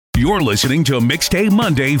You're listening to Mixtape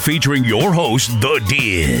Monday featuring your host, The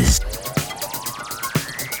Diz.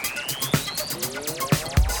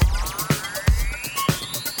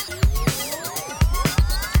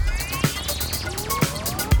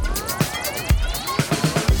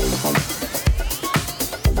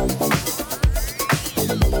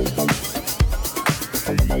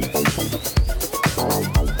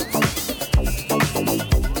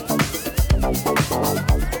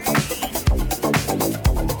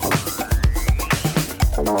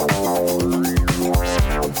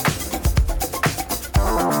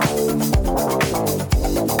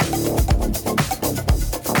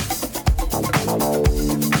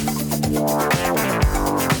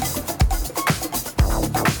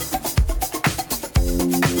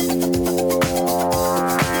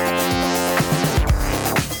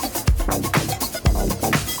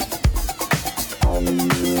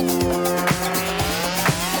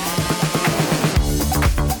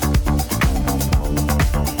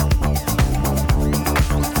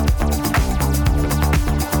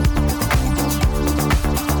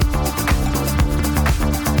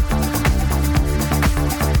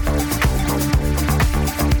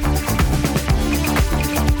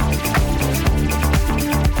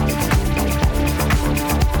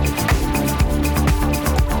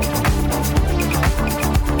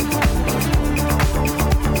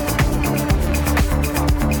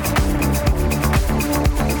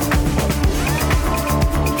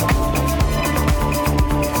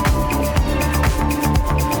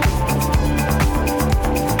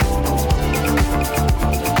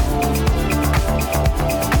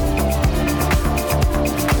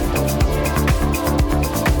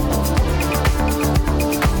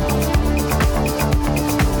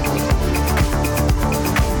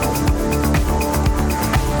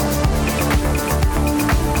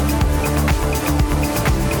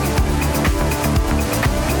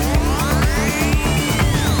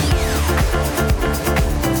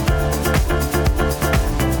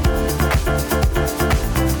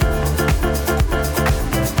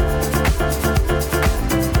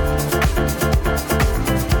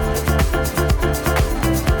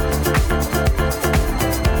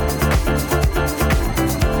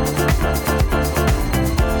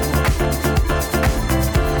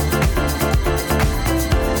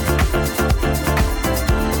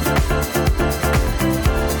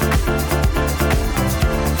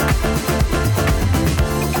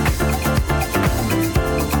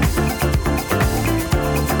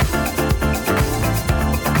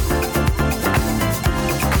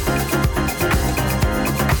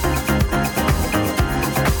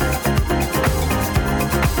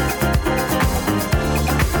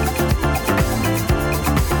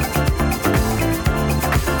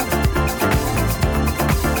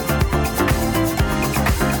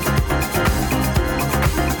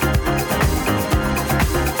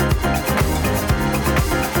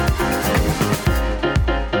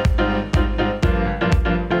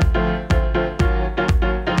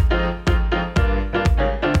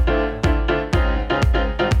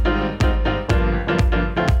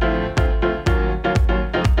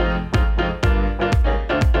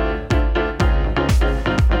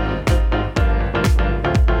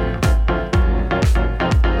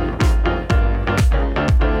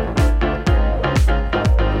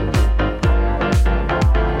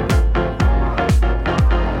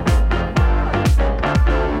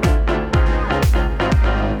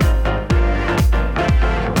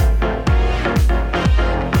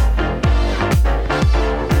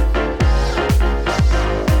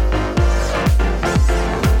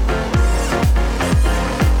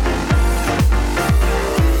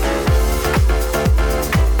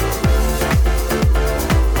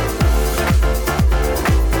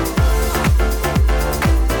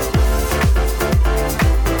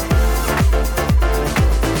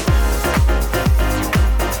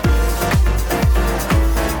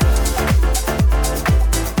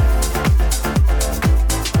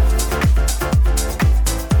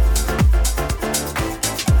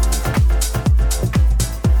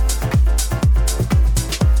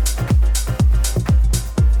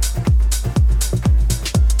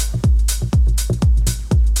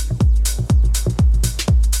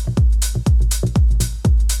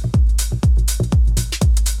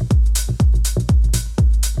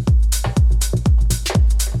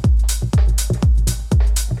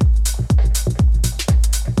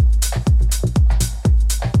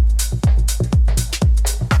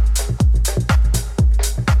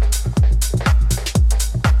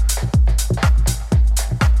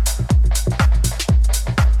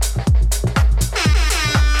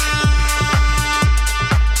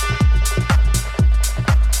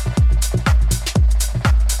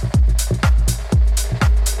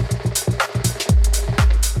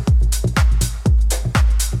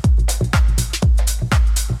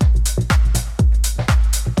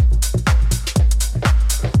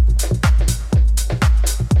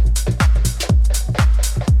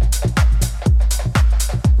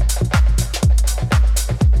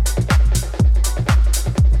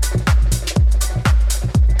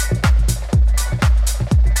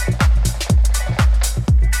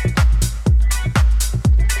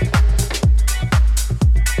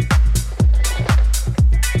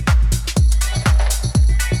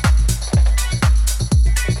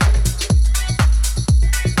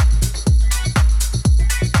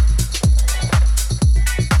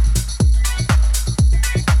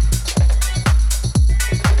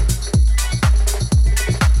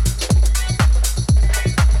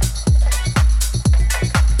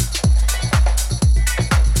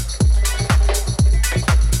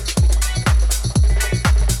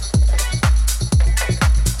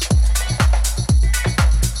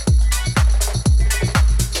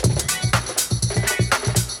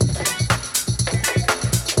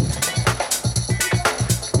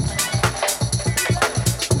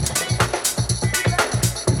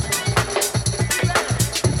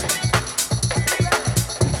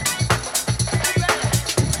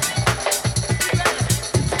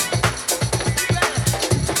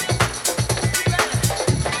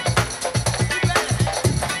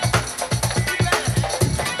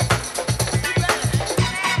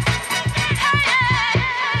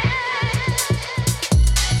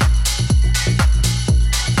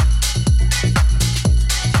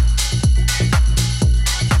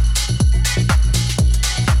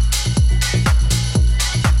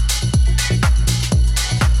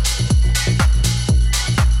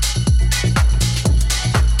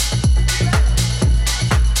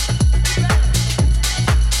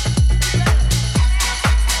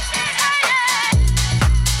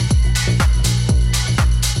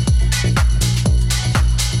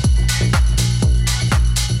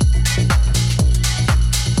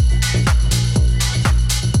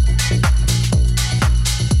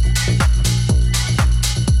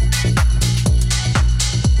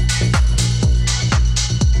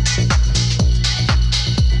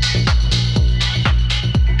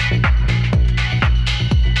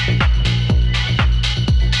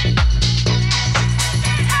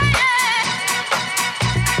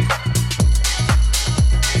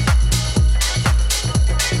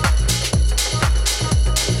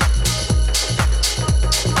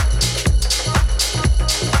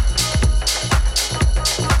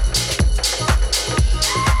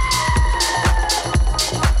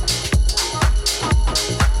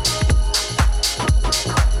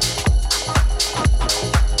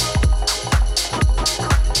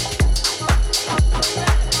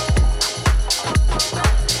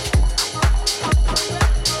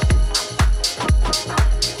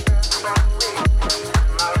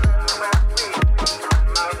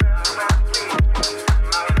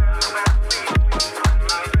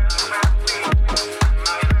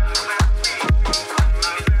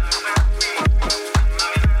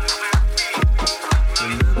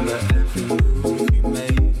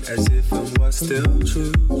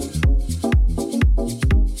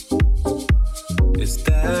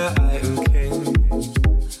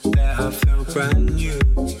 brand new.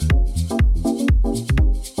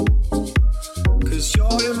 'Cause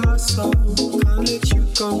you're in my soul, can't let you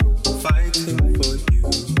go, fighting for you.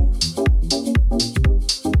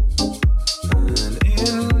 And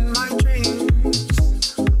in my dreams,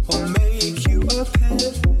 I'll make you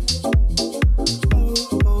appear. Oh,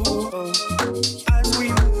 oh, oh, as we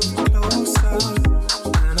move closer,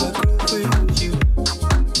 and I grow with you.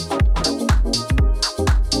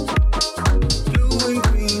 Blue and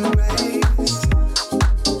green rays,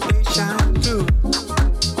 they shine through.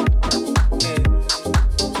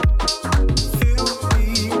 Feel the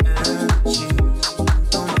energy, you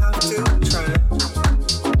don't have to try.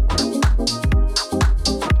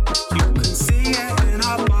 You can see it in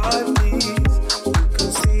our bodies, you can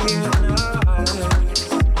see it in our eyes.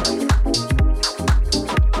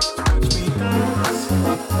 Watch me dance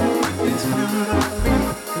with this memory,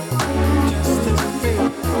 just as real,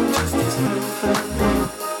 just as heavenly.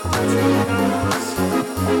 Watch me dance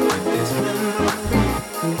with this memory,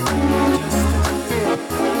 just as real,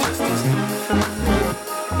 just as heavenly.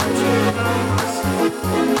 Watch me dance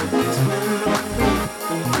with this memory,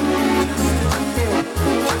 just as real,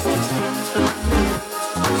 just as heavenly. Watch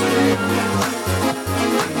me dance in my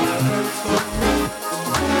head for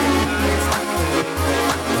me, eyes are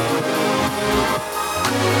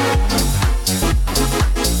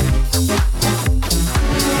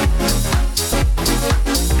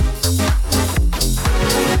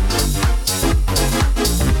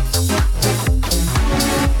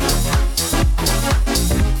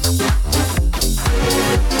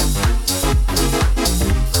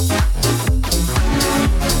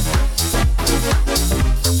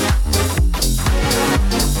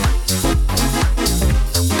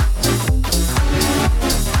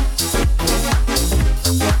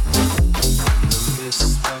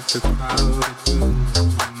midst of the crowded room,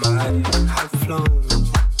 might have flown.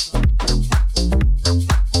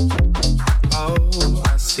 All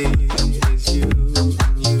I see is you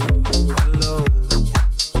and you alone.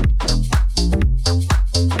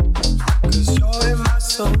 'Cause you're in my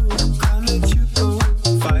soul, can't let you go,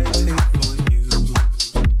 fighting for you.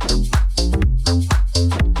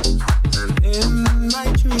 And in my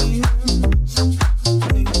dreams,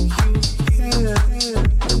 make you hear.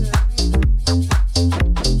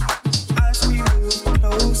 As we move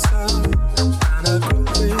closer, and I grow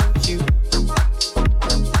with you.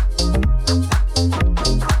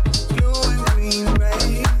 Blue and green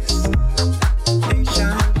rays, they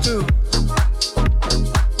shine through.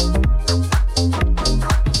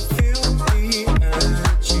 Feel the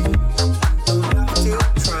energy, you don't have to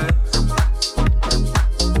try.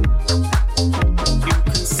 You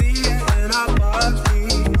can see it in our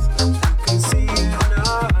bodies, you can see it in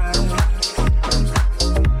our eyes.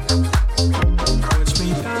 Watch me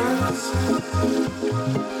dance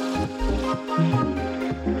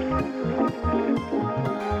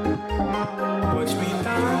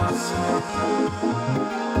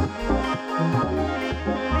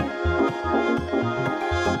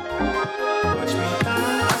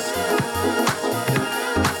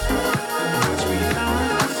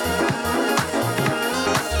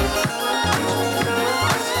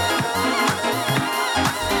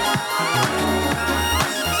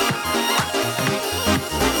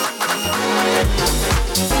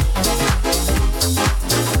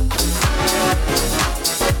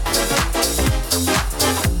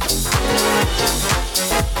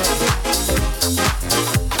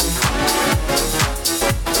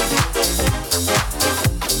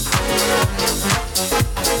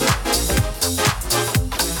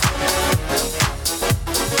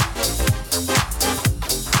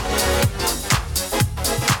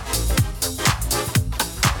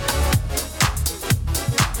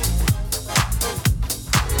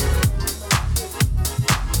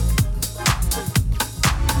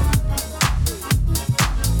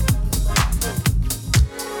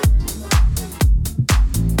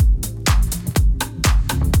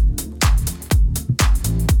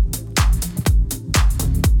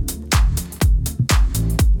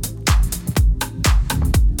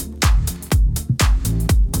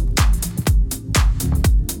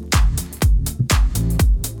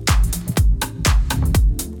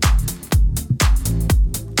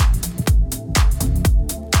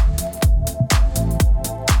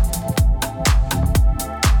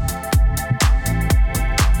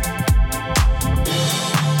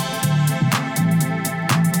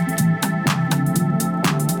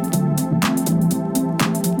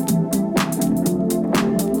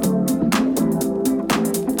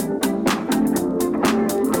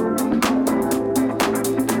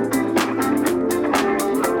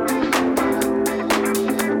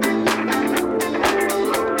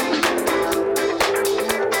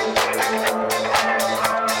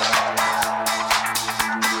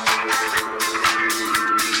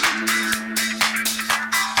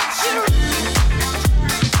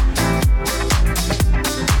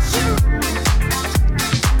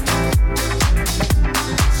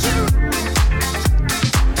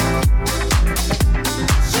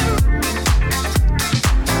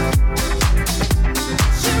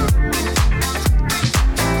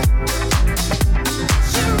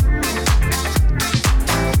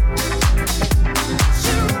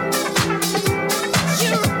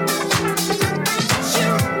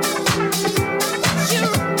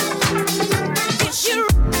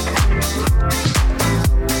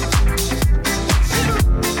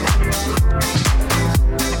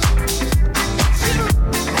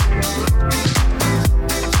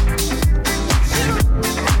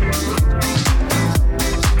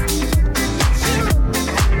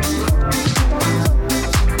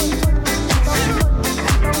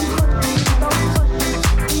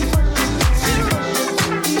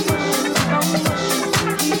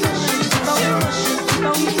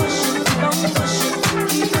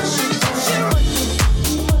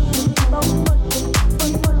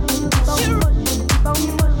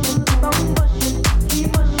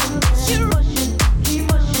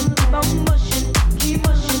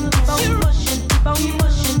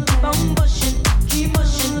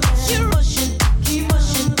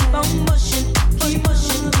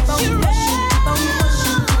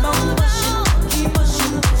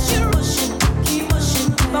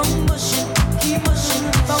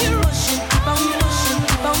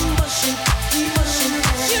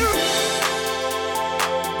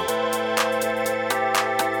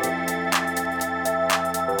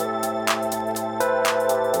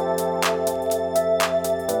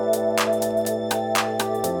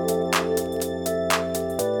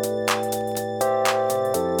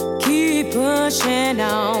pushing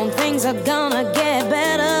on. Things are gonna get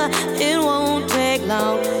better. It won't take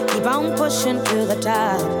long. Keep on pushing to the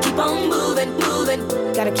top. Keep on moving, moving.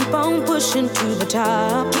 Gotta keep on pushing to the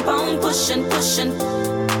top. Keep on pushing, pushing.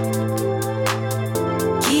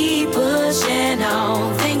 Keep pushing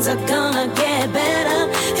on. Things are gonna get better.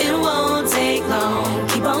 It won't take long.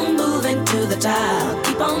 Keep on moving to the top.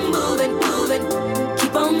 Keep on moving, moving.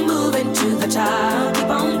 Keep on moving to the top. Keep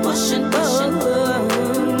on pushing, pushing.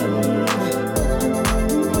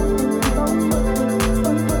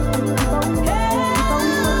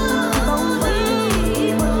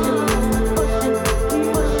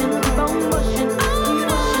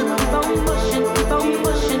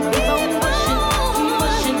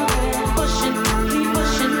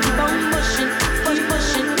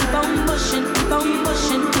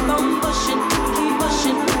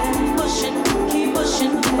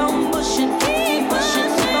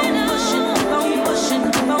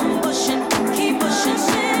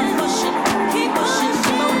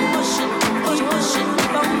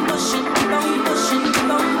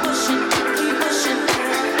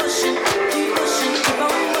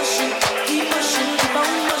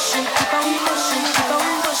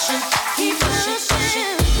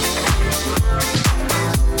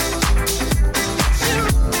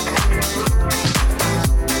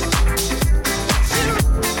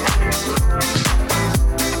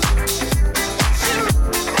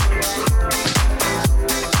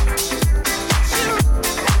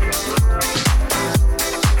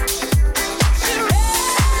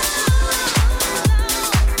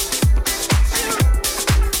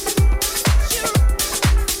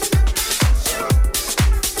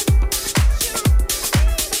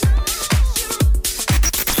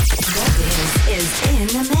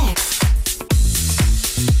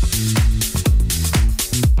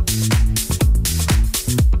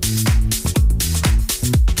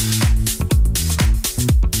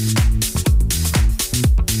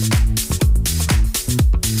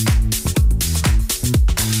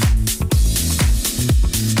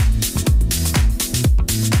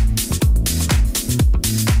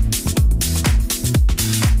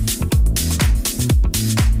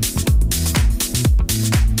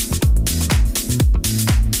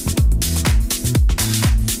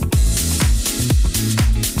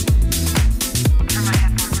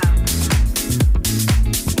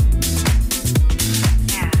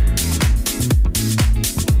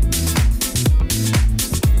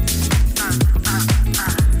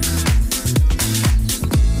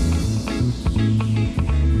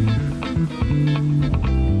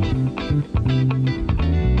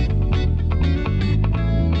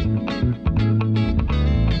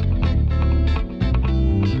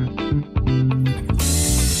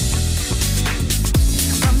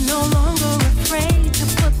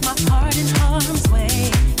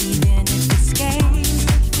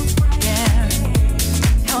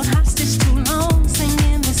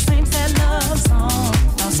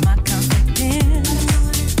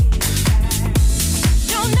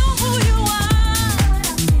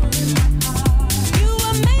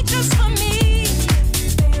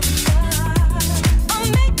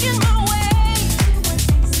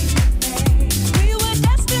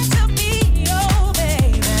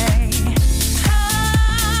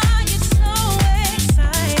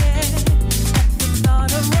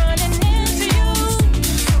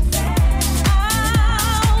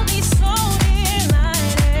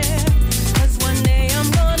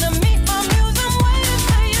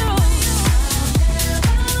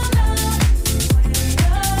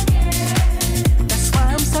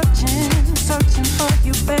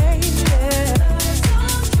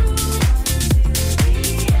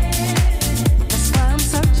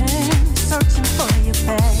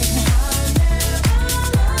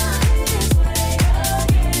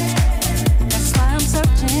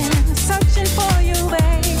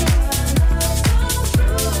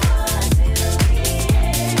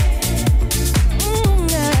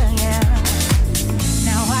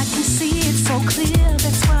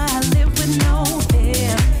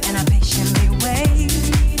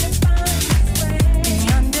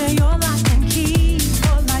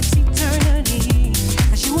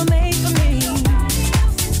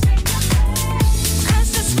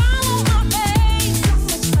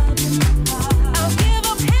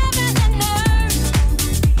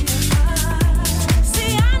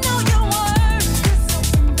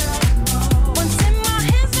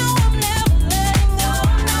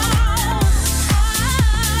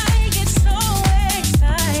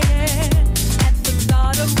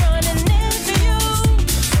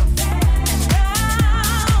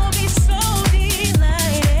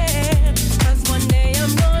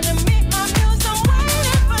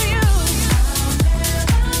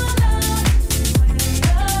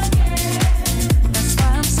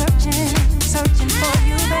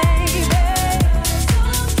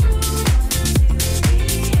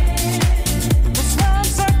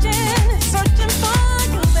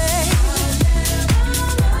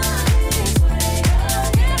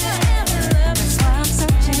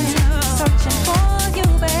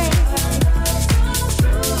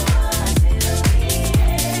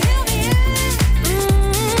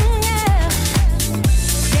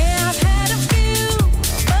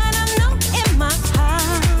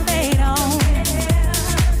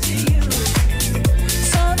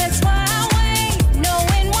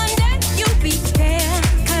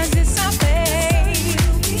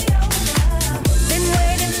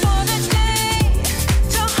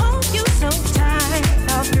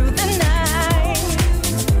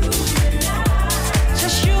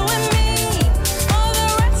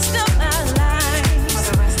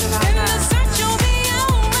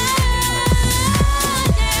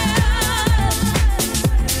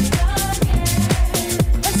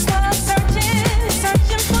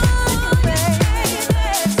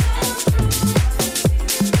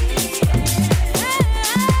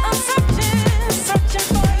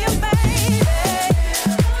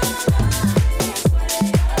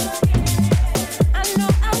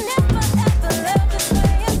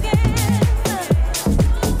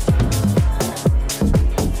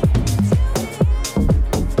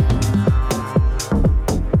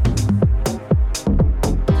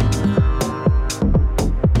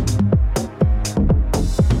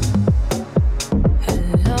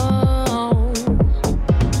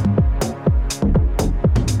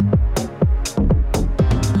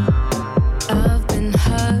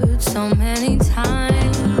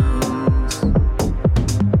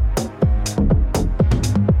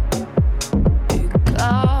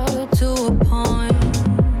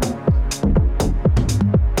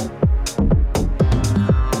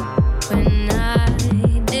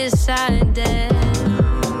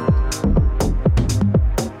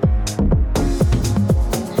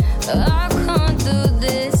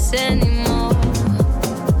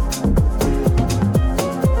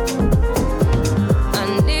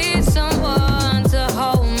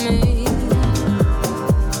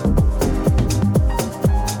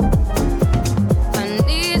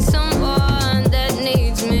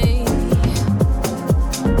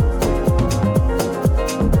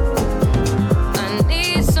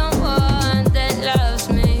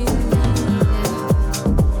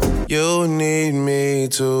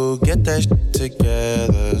 to get that shit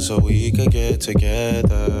together so we could get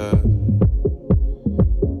together.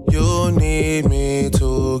 You need me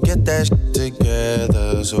to get that shit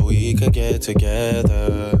together so we could get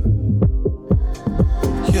together.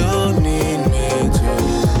 You need me to.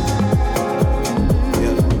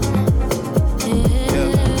 Yeah. Yeah.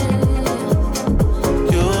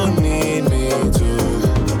 You need me to.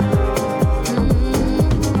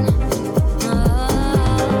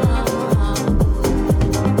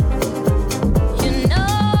 You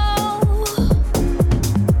know,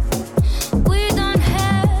 we don't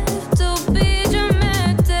have to be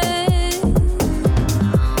dramatic,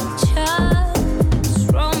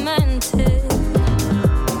 just romantic.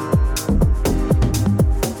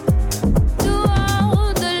 Do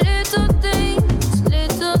all the little things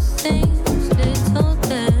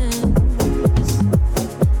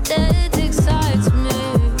that excites me.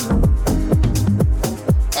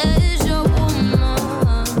 As your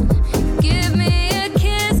woman, give me a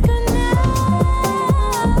kiss goodnight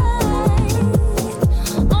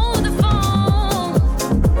over the phone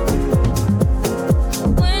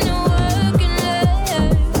when you're working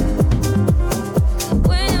late,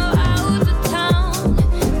 when you're out of town.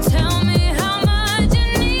 Tell me how much you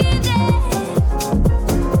need it,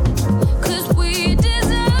 'cause we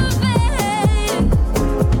deserve it.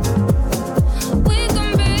 We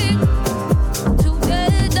can be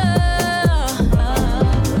together.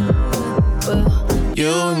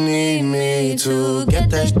 You need me to get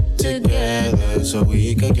that shit together so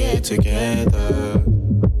we could get together.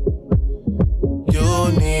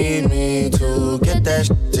 You need me to get that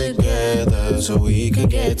shit together so we could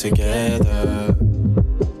get together.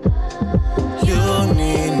 You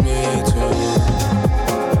need me to.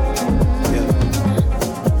 Yeah.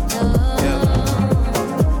 Yeah.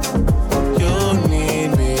 You need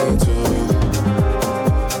me to.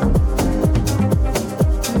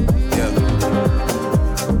 Yeah.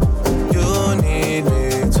 You need me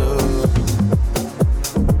to.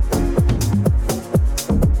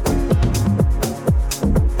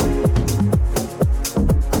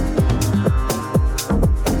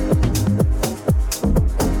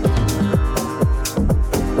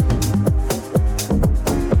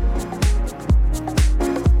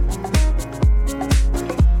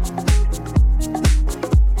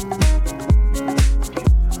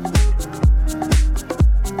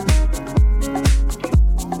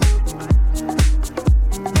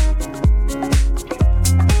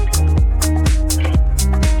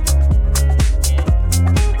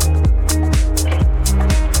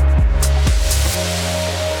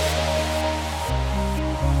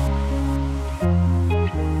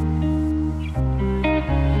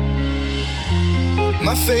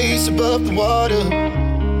 My face above the water.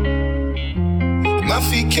 My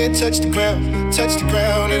feet can't touch the ground,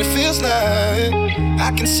 and it feels like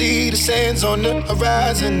I can see the sands on the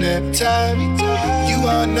horizon every time you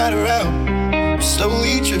are not around. I'm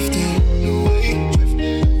slowly drifting away,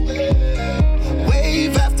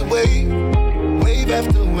 wave after wave, wave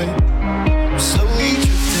after wave. I'm slowly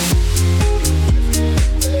drifting,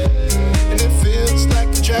 and it feels like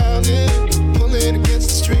I'm drowning, pulling against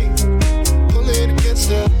the stream, pulling against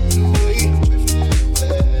the wave.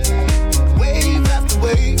 Wave after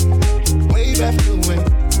wave, wave after wave.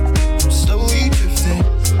 I'm slowly drifting.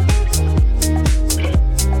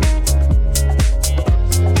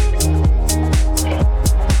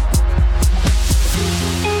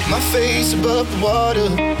 My face above the water.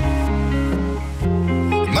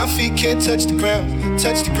 My feet can't touch the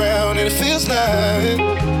ground, and it feels like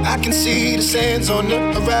I can see the sands on the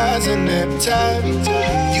horizon every time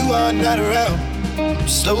you are not around. I'm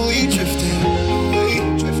slowly drifting away,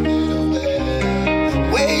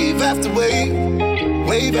 wave after wave,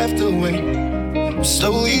 wave after wave. I'm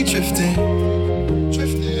slowly drifting away,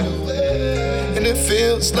 and it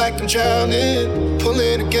feels like I'm drowning,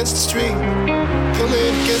 pulling against the stream,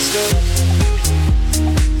 pulling against the.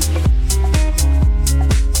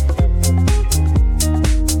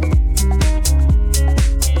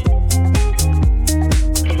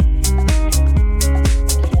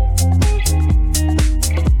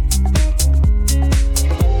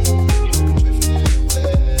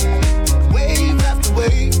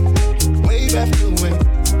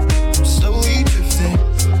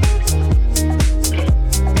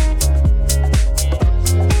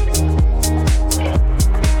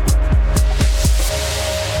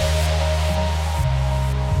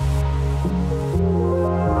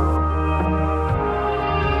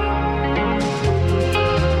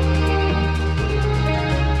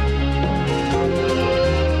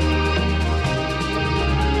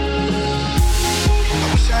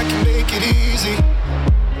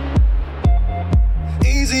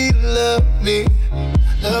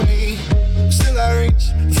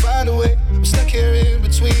 and find a way. I'm stuck here in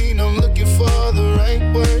between. I'm looking for the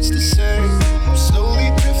right words to say. I'm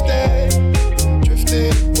slowly drifting,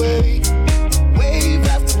 drifting away. Wave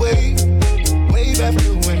after wave, wave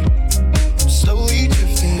after wave. I'm slowly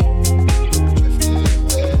drifting, drifting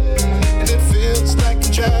away. And it feels like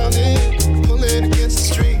I'm drowning, pulling against the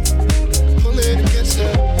stream, pulling against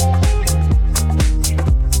the.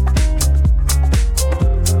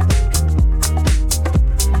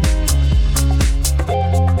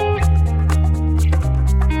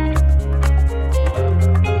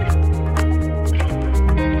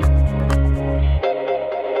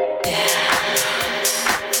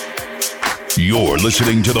 You're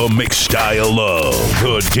listening to the mix style of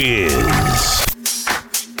The Diz.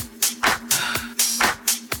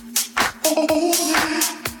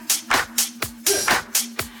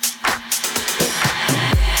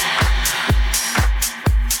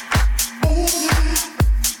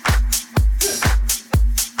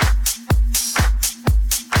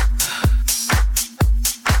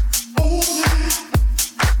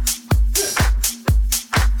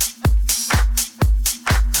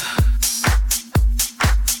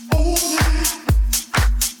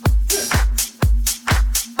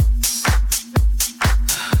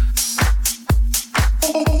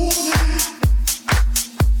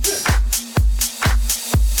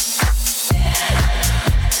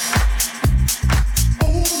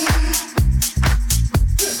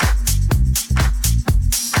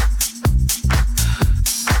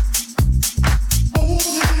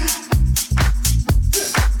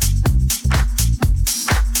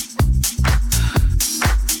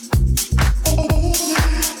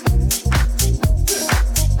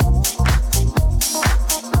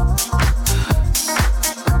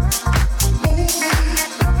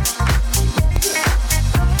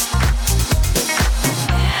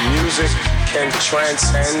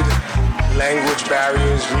 Transcend language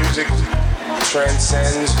barriers. Music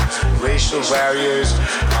transcends racial barriers,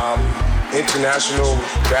 international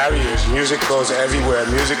barriers. Music goes everywhere.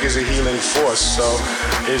 Music is a healing force, so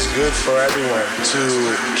it's good for everyone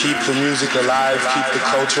to keep the music alive, keep the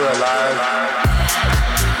culture alive.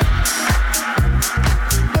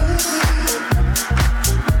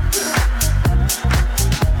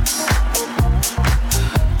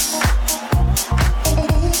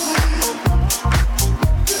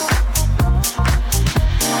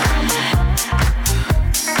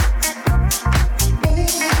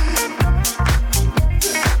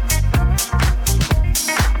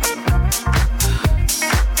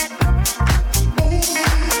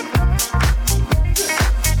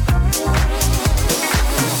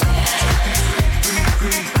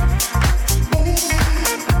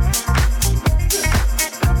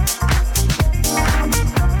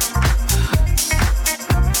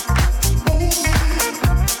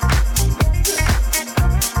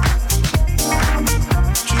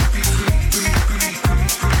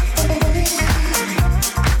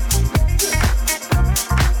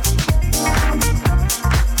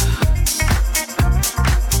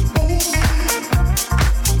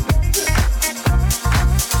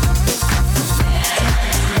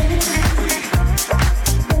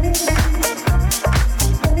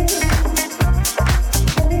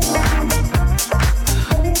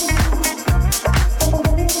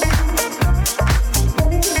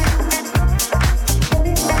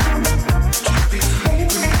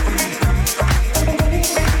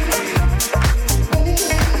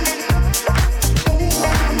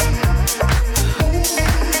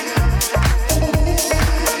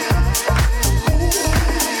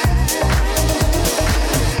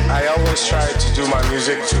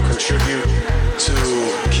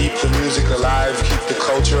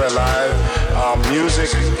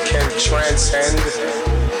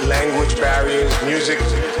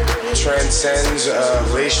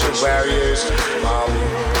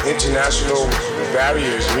 International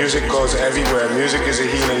barriers. Music goes everywhere. Music is a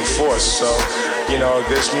healing force. So, you know,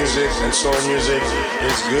 this music and soul music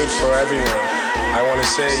is good for everyone. I want to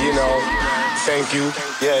say, you know, thank you.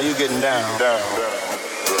 Yeah, you getting down.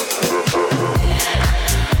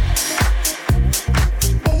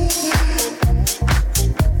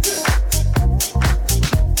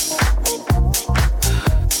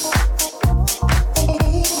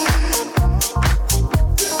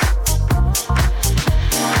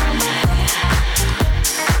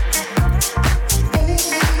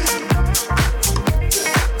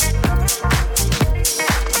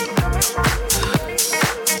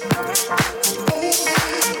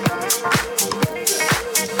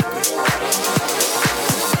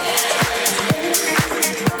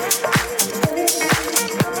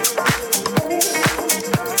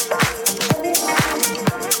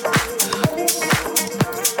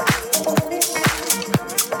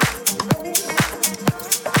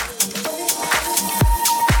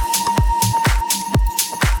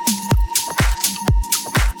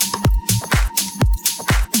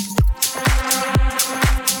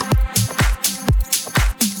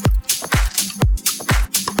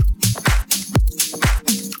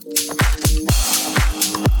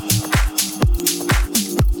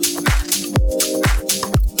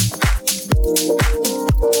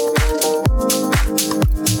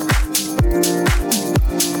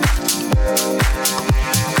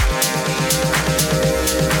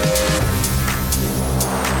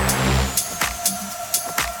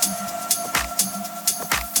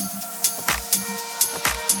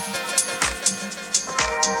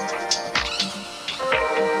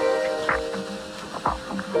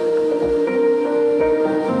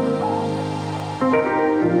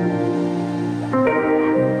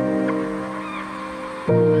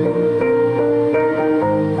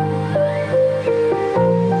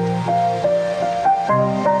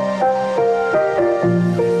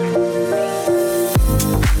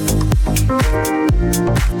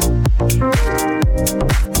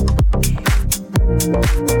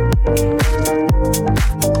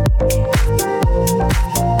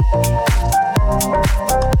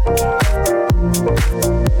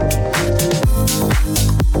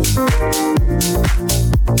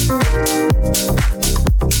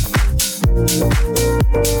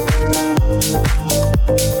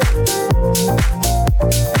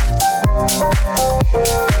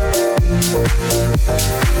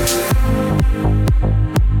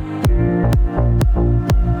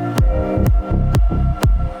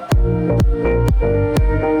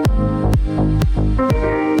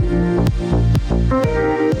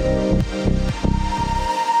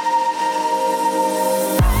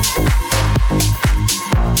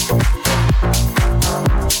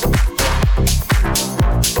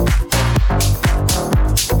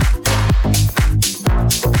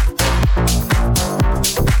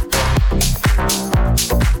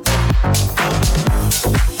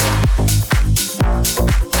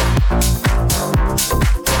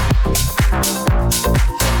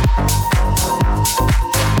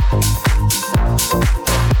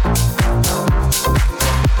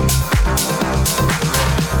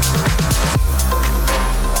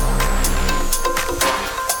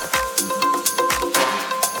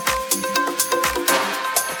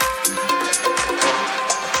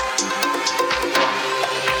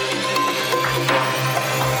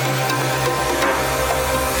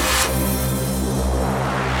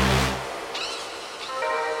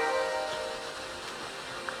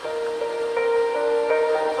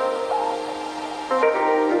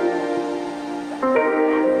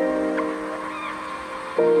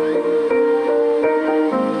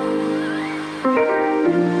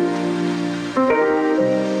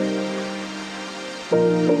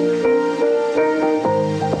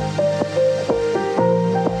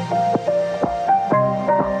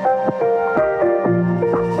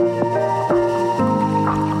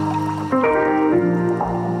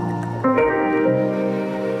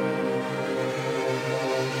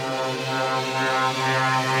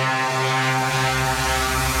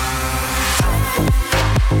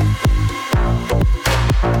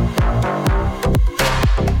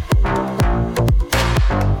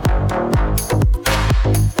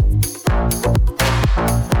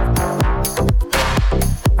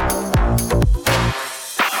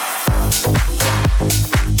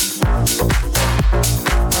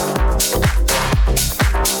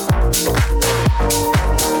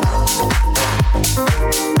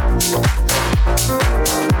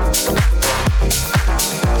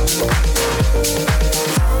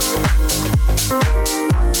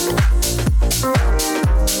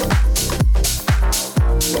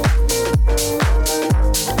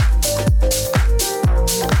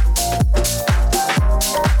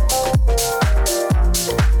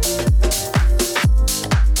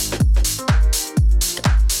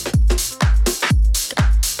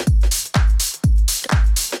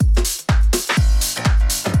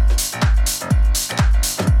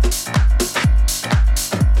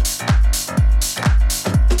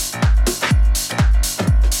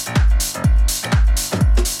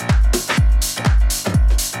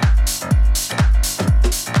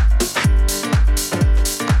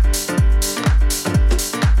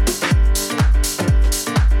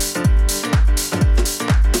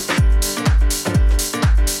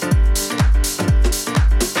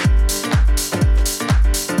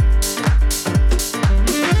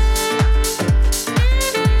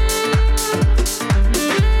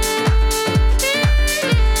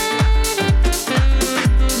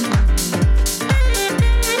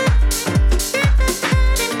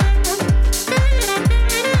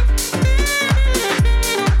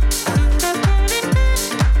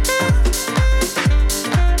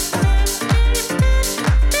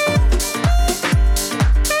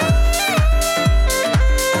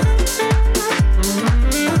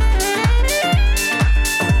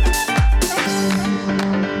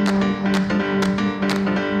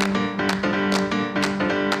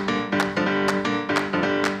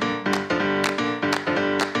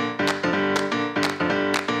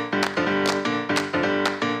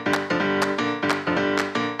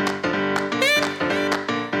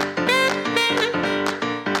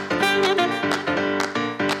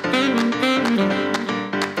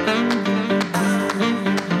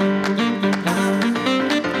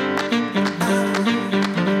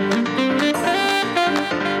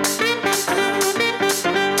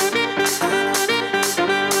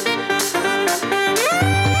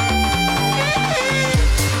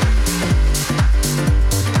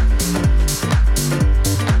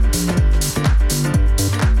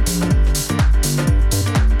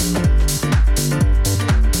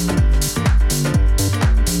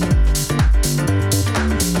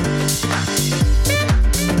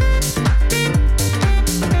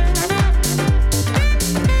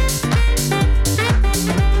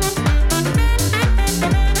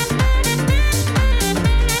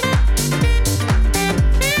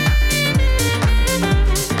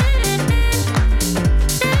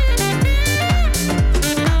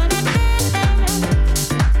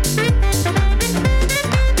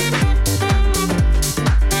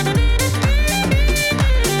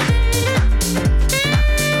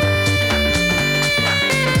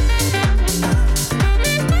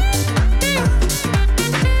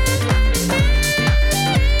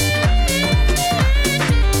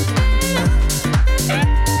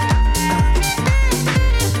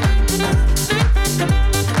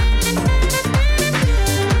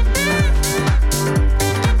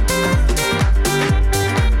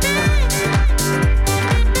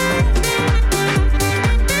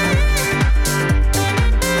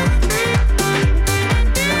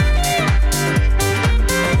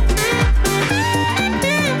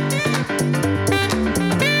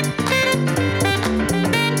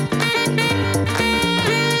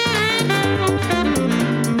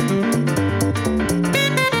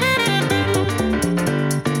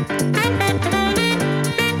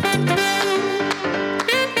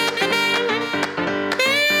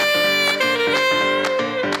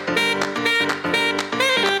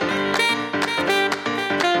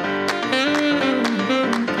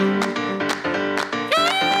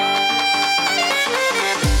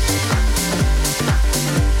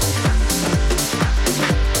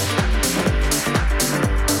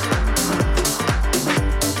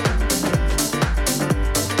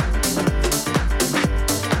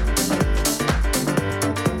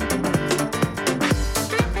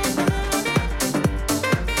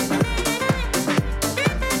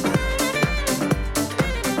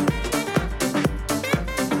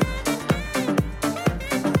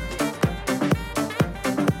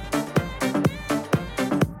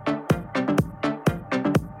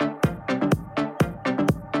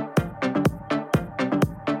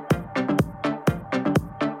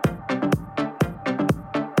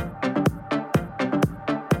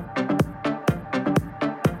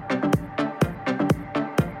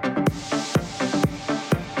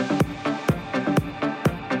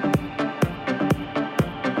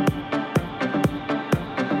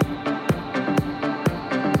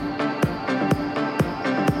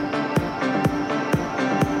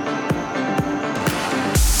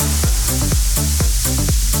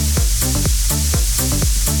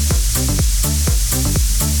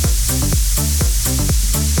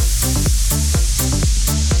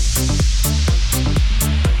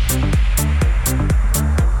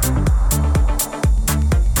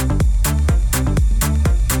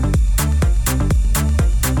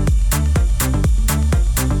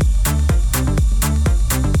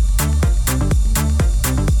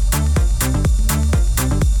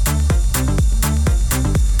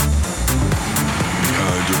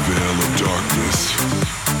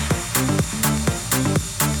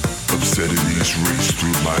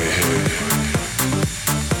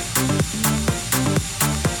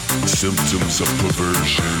 symptoms of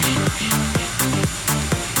perversion.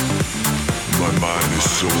 My mind is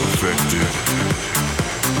so affected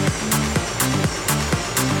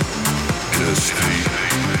in a state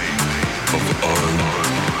of unbound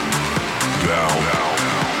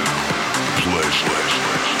pleasure.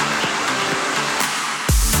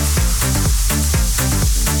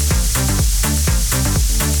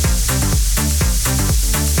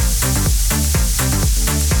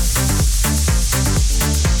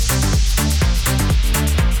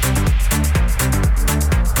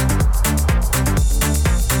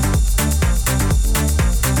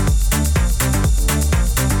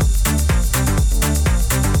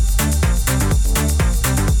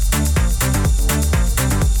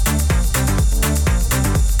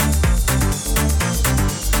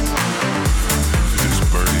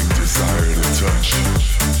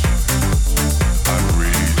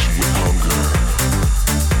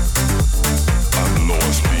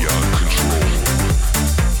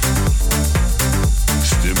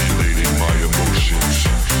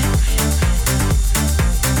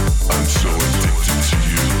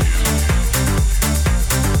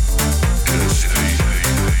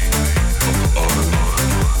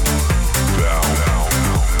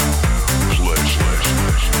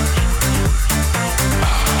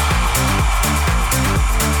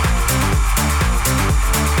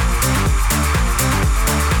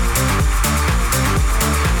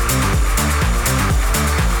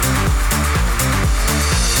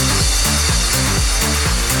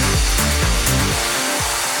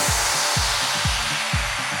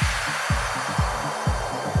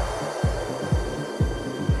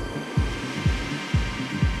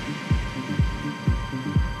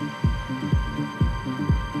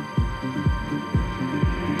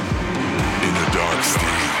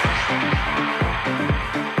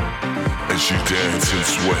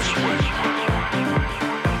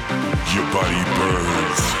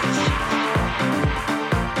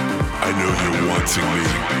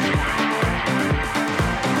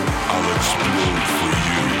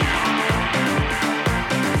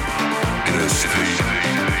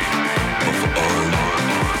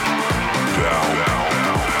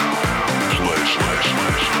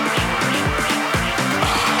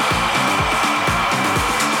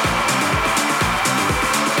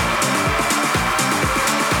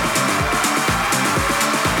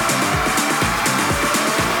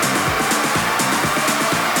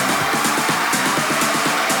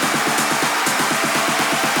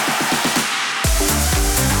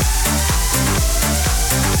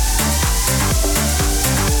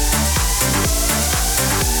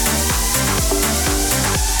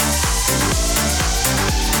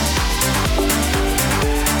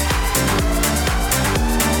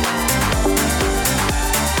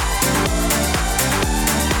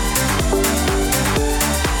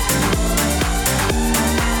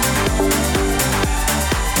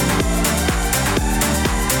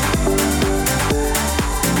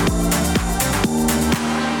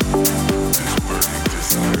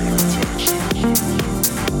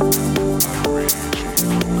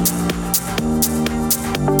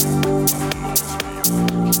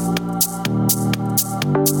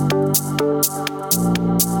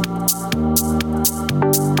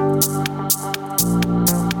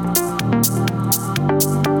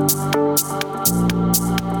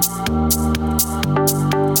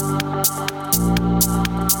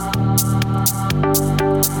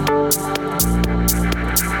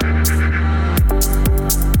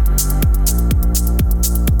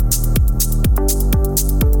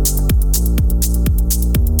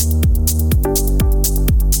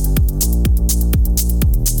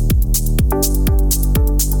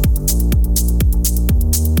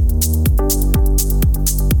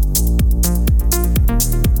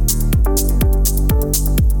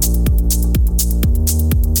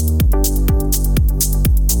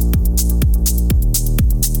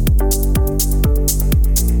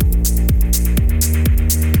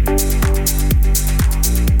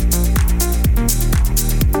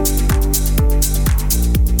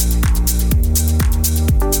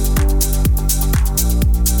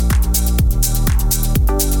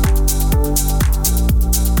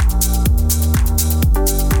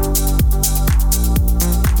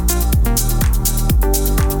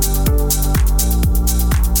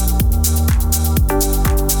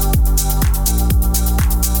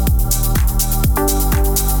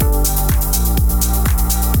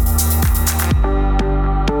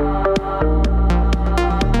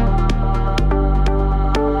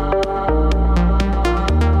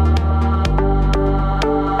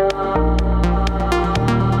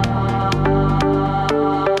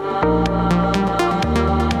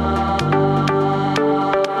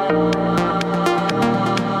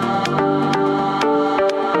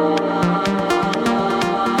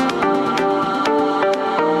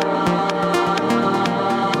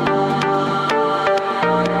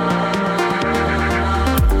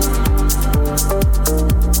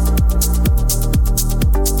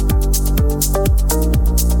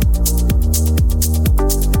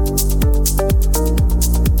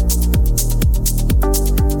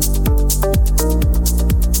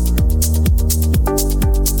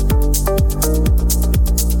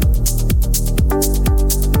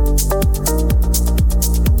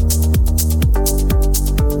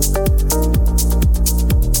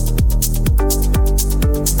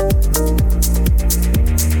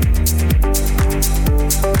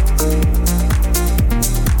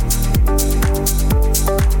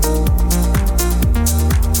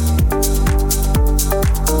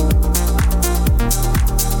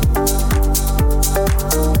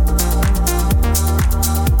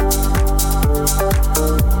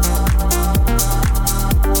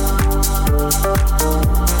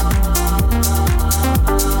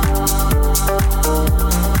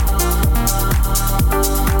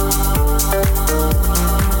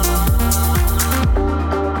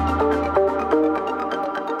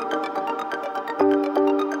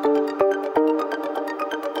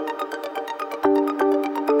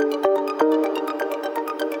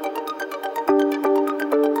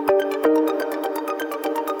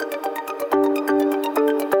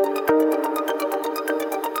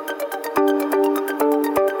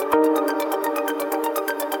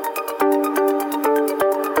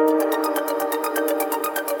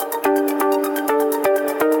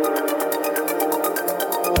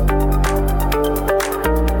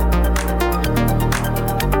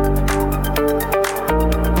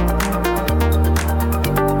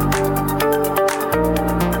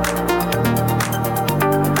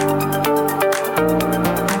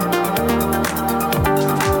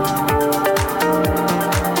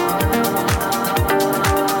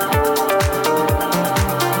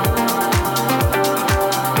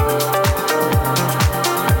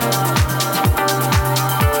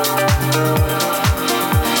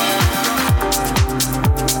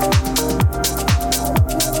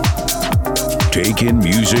 taking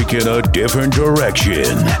music in a different direction.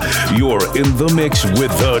 You're in the mix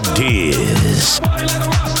with The Diz.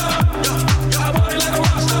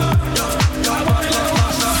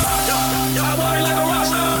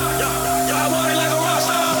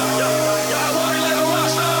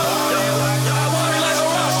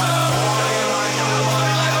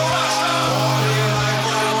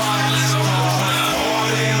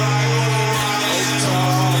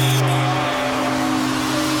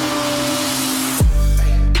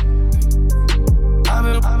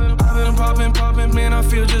 Man, I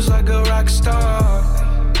feel just like a rock star.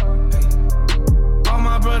 All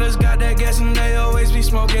my brothers got that gas and they always be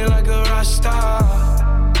smoking like a rock star.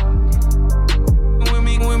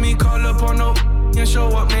 When we call up on no and show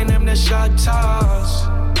up, man, them the shot toss.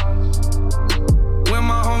 When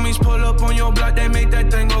my homies pull up on your block, they make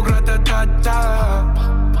that thing go grata-ta-ta.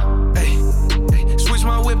 Hey, hey, switch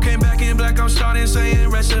my whip, came back in black, I'm starting saying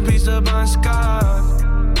rest in peace to Bon Scott.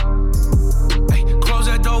 Close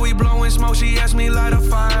that door, we blowing smoke. She asked me light a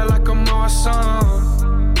fire like I'm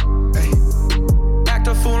awesome. Hey. Act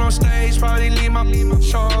a fool on stage, probably leave my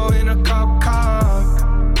show in a cop car.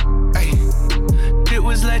 Hey. It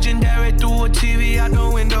was legendary through a TV out the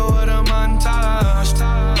window of the montage.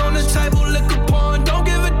 On the table, liquor porn, don't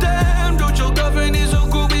give a damn. Dude, your girlfriend is a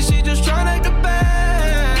groupie, she just tryna act the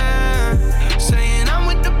band. Saying I'm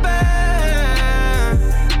with the band.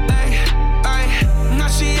 Hey, hey. Now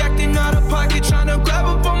she acting out of pocket, tryna grab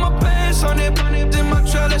up on my pants. On it, in my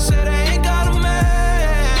trailer, said they ain't got a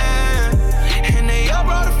man. And they all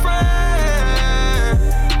brought a friend.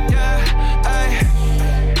 Yeah, ayy.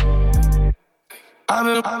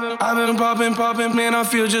 I've been popping, man, I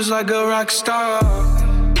feel just like a rock star.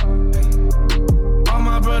 All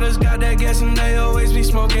my brothers got that gas and they always be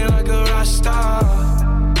smoking like a rock star.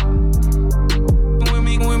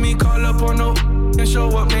 When we call up on no and show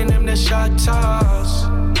up, man, them the shot toss.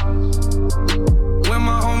 When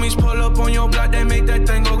my homies pull up on your block, they make that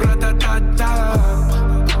thing go grata-ta-ta.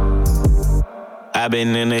 I've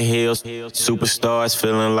been in the hills, superstars,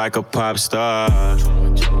 feeling like a pop star.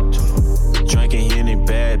 Drinking Henny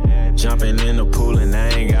bad, jumping in the pool and I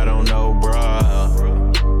ain't got on no bra.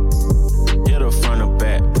 Hit her front or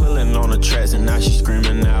back, pulling on the tracks and now she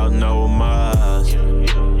screaming out no more.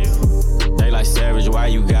 They like Savage, why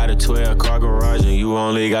you got a 12-car garage and you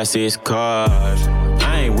only got 6 cars?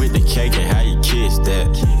 I ain't with the cake and how you kiss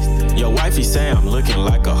that. Your wifey say I'm looking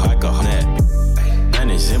like a nap.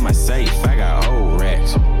 And it's in my safe, I got old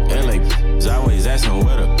racks. LA's always asking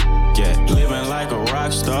where the get. Living like a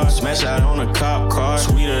rock star, smash out on a cop car,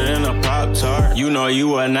 sweeter than a Pop-Tart. You know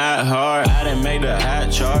you are not hard, I done made the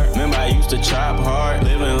hot chart. Remember I used to chop hard,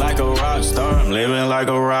 living like a rock star. I'm living like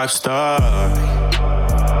a rock star.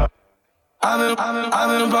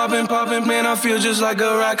 I've been popping, man, I feel just like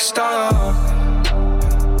a rock star.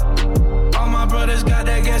 All my brothers got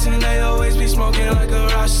that gas and they always be smoking like a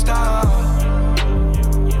rock star.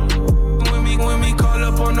 When we call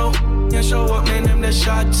up on no and show up, man, them the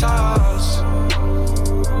shot toss.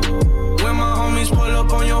 When my homies pull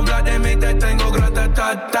up on your block, they make that thing go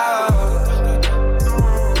grata-ta-ta.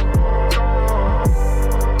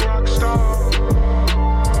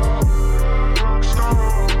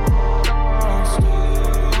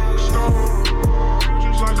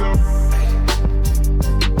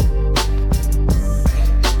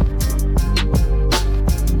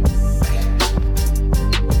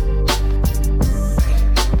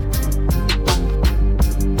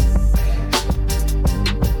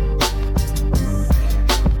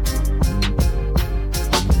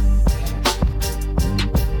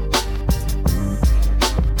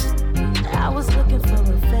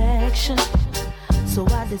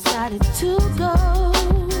 Decided to go,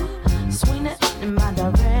 swing it in my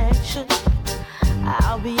direction.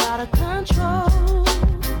 I'll be out of control.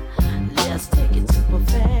 Let's take it to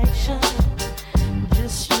perfection.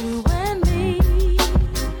 Just you and me.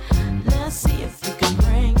 Let's see if you can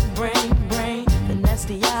bring the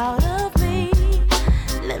nasty out of me.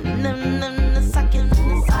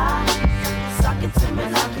 Suck it to me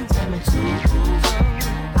like you tell me to.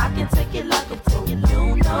 I can take it like a pro, you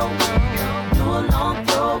know. Do a long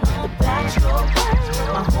throw with the backstroke.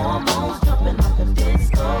 My hormones jumping like a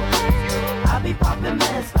disco. I be popping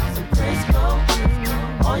mess like some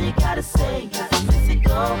Crisco. All you gotta say is let it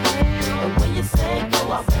go. And when you say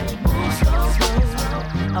go, I really move slow.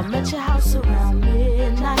 I'm at your house around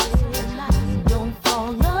midnight. Don't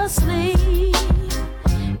fall asleep.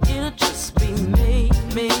 It'll just be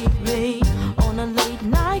me on a late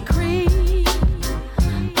night creep.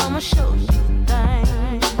 I'ma show you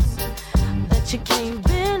things that you can't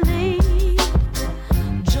believe.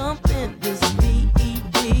 Jump in this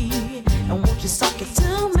BED and won't you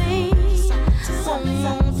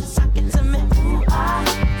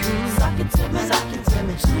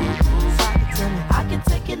Sock it to me. I can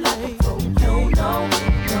take it like a pro. You know.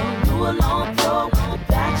 Do a long throw with the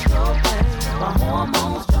backstroke. My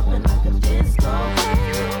hormones jumping like a disco.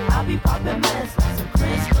 I be popping mess like some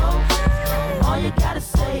Crisco. All you gotta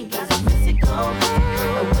say is Missy go.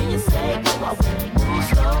 And when you say go, I won't move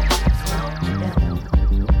slow.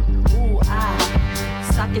 Ooh, I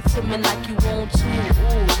sock it to me like you want to.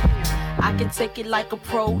 Ooh, I can take it like a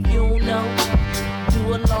pro, you know.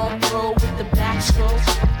 Do a long throw with the backstroke.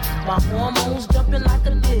 My hormones jumping like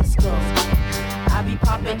a disco. I be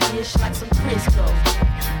popping ish like some Crisco.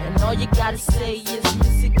 And all you gotta say is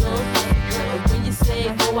Missy go. And when you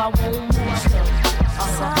say go, I won't move slow.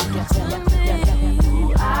 Sock it to me.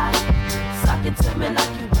 Ooh, I sock it to me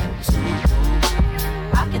like you want to.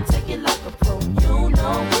 I can take it like a pro, you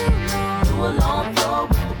know. Do a long throw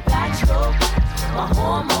with the backstroke. My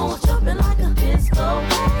hormones jumping like a disco.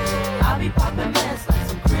 I be popping mess like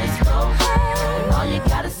some Crisco. And all you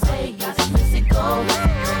gotta say is Missy go.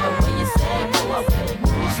 And when you say go, I won't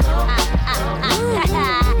move slow.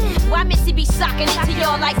 Why Missy be socking it to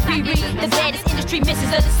y'all like Riri? The baddest industry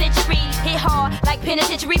misses of the century. Hit hard like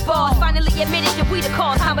penitentiary bars. Finally admitted that we the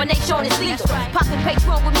cause. Combination is lethal. Popping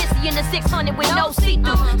Patron with Missy in the 600 with no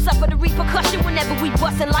see-through. Suffer the repercussion whenever we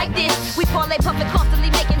bustin' like this. We parlay pumping constantly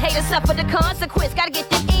making haters suffer the consequence. Gotta get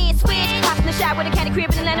them in switch. Hops in the shot with a candy crib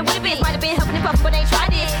in Atlanta with a bitch. Might have been helping and puffin', but ain't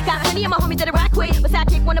tried it. Got plenty of my homies that I rock with. But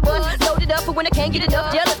sidekick on the bus. Loaded up for when I can't get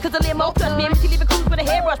enough. Jealous cause a limo plus me and Missy leave a cruise with a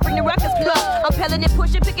hairbrush. Bring the ruckus plus. I'm pelling and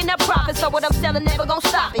pushing, picking up profits. So what I'm selling never gon'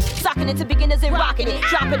 stop it. Socking it to beginners and rocking it.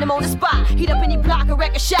 Dropping them on the spot. Heat up any block or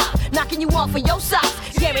record shop. Knocking you off for your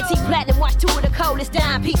socks. Guaranteed platinum. Watch two of the coldest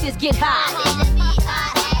dime pieces get high.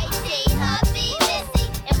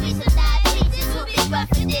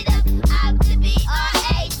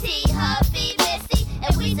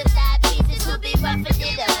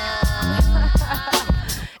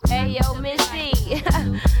 Hey yo, Missy.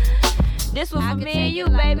 This one for me and you,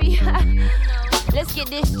 baby. Let's get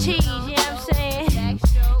this cheese, you know what I'm saying?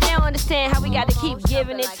 They don't understand how we got to keep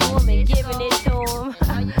giving it to them and giving it to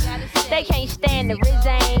them. They can't stand the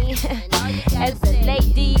Rizane. As the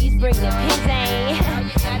ladies bring the pizzane.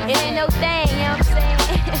 It ain't no thing, you know what I'm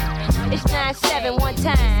saying? It's 9-7 one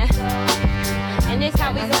time. And this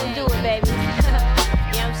how we gonna do it, baby. You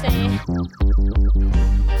know what I'm saying?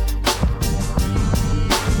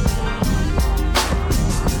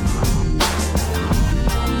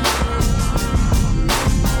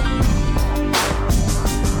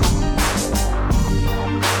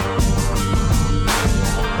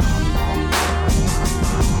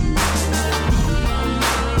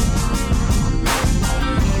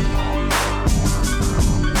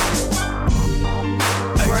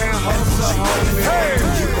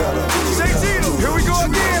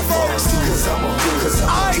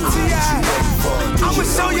 I'ma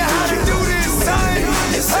show you how to do this, son.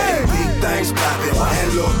 Hey. Big things poppin',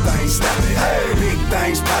 and little things stoppin'. Hey. Big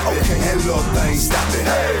things poppin', and little things stoppin'.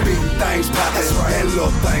 Hey. Big things poppin', and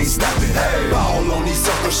little things stoppin'. Hey. Ball on these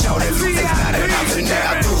suckers, shout it, look, it's not an option.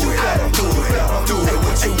 Now do it, do it, do it.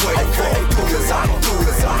 What you waiting for? Cause I do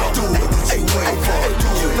it, do it. What you waiting for?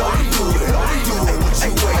 You know I do it, do it. What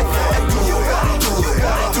you waiting for? Do it, do it,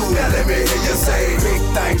 do it. Now let me hear you say, big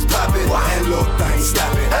things poppin', and little things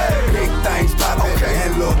stoppin'. Big things poppin',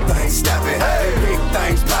 and little things stoppin'. Big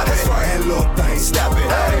things poppin', and little things stoppin'.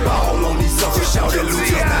 Ball on these suckers, shout it,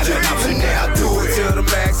 loose, it's not an option. Now do it to the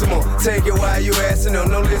maximum. Take it while you asking them.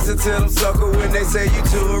 Don't listen to them sucker when they say you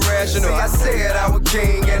too irrational. I said I was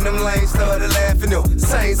king, and them lanes started laughing them.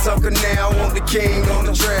 Same sucker now, I want the king on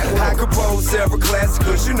the track. I compose several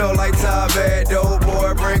classicals, you know, like Top Bad, dope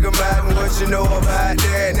boy, bring them out, and what you know about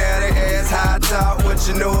that? Now they ask high top, what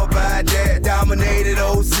you know about that? Dominated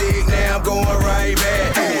old sick, now I'm going right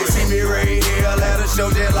back. See me right here, let her show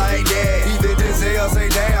just like that. Even this hell say,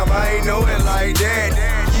 damn, I ain't know it like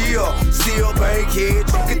that. Yeah, still bankhead,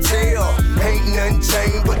 you can tell. Ain't nothing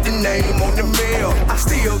changed but the name on the mail. I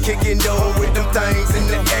still kicking dough with them things in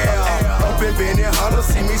the air. Up in Benny Hunter,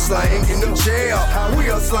 see me slang in them jail. I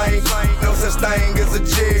will slang, no such thing as a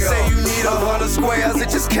jail. Say you need 100 squares, it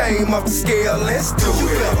just came off the scale. Let's do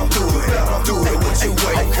it, do it, do it. What you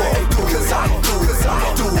waiting for? Cause I do it,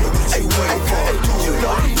 do it. What you waiting for? You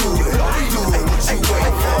know I do it, do it. What you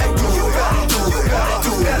waiting for? Do it, do it,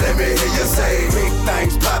 do it. Now let me hear you say, big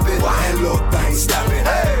things poppin', and little things stoppin'.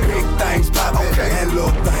 Big things poppin', and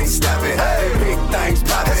little things stoppin'. Big things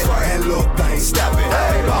poppin', and little things stoppin'.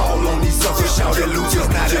 Ball on these suckers, shout it, loose, it's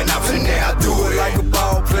not an option. Now I do it like a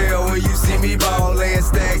ball player. When you see me ball, laying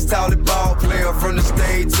stacks, tall ball player. From the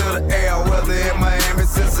stage to the air, whether in Miami,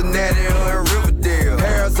 Cincinnati, or in Riverdale.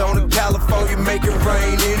 Arizona, California, make it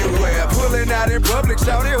rain anywhere. Pulling out in public,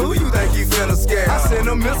 shout it, who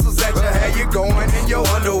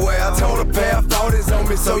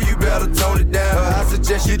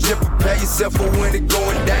except for when it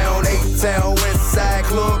going down. 8-Town, West Side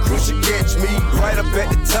Club, crew should catch me right up at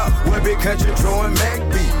the top where Big Country throwing Mac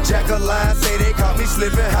B. Jack-a-line say they caught me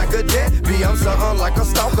slipping, how could that be? I'm something like a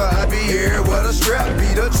stalker, I be here with a strap, be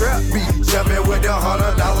the trap beat, jumping with the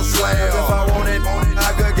 $100 slam. If I want it,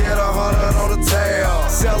 I could get 100 on the tail.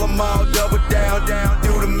 Sell them all, double down,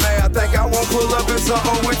 do the math. Think I won't pull up in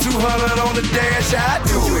something with 200 on the dash? I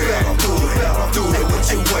do it. Do it what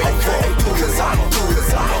you wait for. Cause I do it.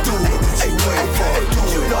 Do it what you wait for.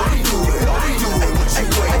 You know I do it. Do it what you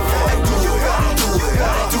wait for. Do it.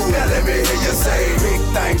 Now let me hear you say big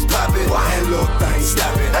things poppin' and little things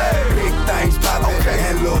stoppin'. Big things poppin'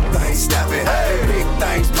 and little things stoppin'. Big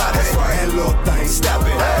things poppin' and little things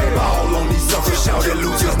stoppin'. All on these suckers, shout it,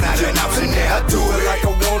 lose just not an option. Now I do it like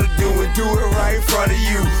I wanna do it right in front of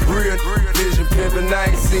you. Real vision pimpin',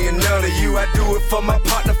 I ain't seeing none of you. I do it for my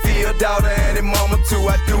partner, Phil, daughter, and their mama too.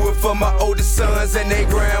 I do it for my oldest sons and their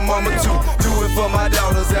grandmama too. Do it for my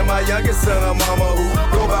daughters and my youngest son, mama, who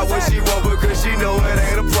go by what she want because she know it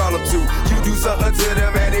ain't a problem too. You do something to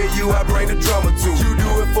them and then you I bring the drama too. You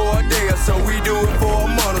do it for a day or so, we do it for a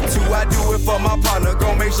month or two. I do it for my partner,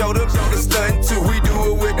 gon' make sure them niggas stuntin' too. We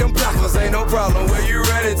do it with them blockers, ain't no problem where you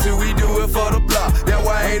running to. We do it for the block, that's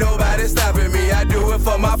why ain't nobody stopping me. I do it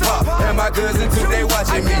for my pop and my cousin too, they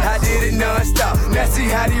watching me. I did it non-stop, now see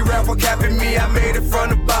how these rappers capping me. I made it from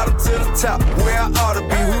the bottom to the top, where I ought to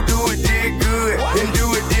be. Who do it did good and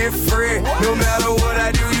do it different. No matter what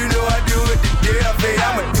I do, you know I do it to death. Hey,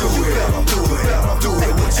 I'ma do it. Do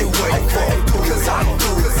it what you wait for. Cause I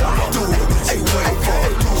do it. Do it what you wait for.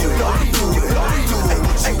 You know I do it. Do it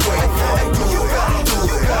what you wait for. Do it.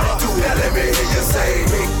 Now let me hear you say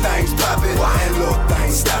big things poppin' and little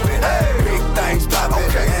things stoppin'. Big things poppin'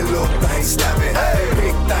 and little things stoppin'.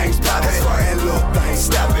 Big things poppin' and little things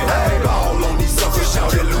stoppin'. All on these suckers,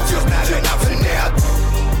 shout it, lose just not an option now.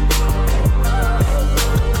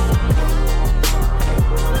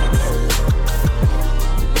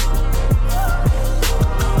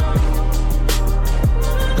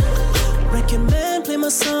 Play my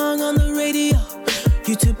song on the radio.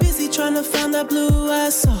 You too busy trying to find that blue I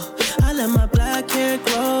saw. I let my black hair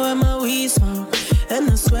grow and my weed smoke, and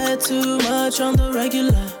I sweat too much on the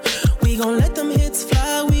regular. We gon' let them hits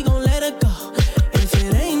fly, we gon' let it go. If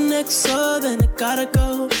it ain't next, so then it gotta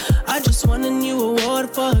go. I just won a new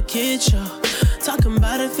award for a kid show. Talking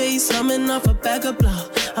about a face, humming off a bag of blow.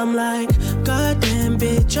 I'm like, goddamn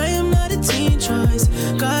bitch, I am not a teen choice.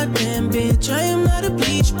 Goddamn bitch, I am not a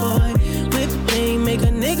bleach boy. Whip name, make a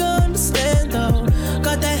nigga understand though.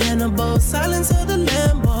 Got that Hannibal, silence of the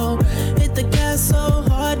Lambo. Hit the gas so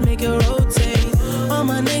hard, make it rotate. All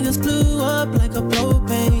my niggas blew up like a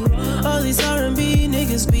propane. All these R&B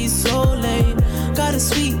niggas be so lame. Got a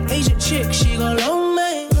sweet Asian chick, she gon' loan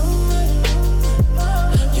me.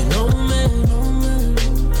 You know me,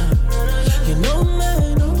 you know me.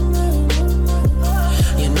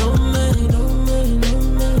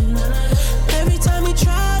 Every time you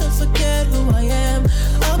try to forget who I am,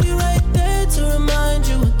 I'll be right there to remind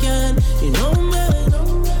you again. You know me,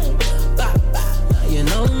 you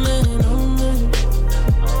know me.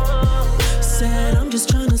 Said I'm just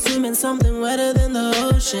trying to swim in something wetter than the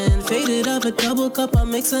ocean. Faded up a double cup,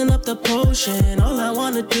 I'm mixing up the potion. All I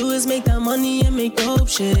wanna do is make that money and make dope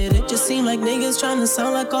shit. It just seem like niggas trying to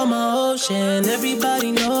sound like all my ocean.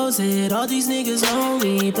 Everybody knows it, all these niggas know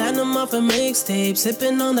me. Platinum off a mixtape,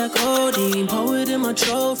 sipping on that codeine. Poet in my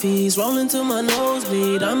trophies, rolling to my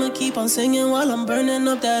nosebleed. I'ma keep on singing while I'm burning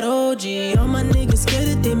up that OG. All my niggas get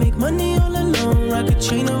it, they make money all alone. Rock a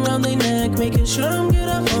chain around their neck, making sure I'm good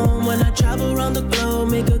at home. When I travel around the globe,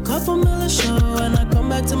 make a couple mil a show. And I come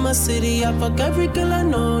back to my city, I fuck every girl I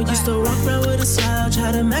know. Used to walk around with a slouch,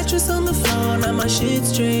 had a mattress on the floor. Now my shit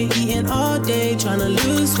straight, eating all day, tryna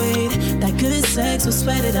lose weight. That good sex will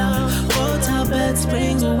sweat it out. Hotel bed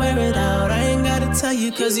springs will wear it out. I ain't gotta tell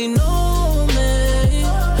you cause you know me.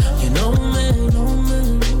 You know me, know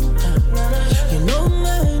me. You know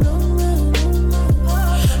me, know me.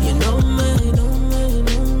 You know me, know me,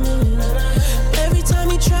 know me. Every time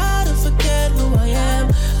you try to forget who I am,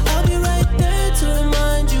 I'll be right there to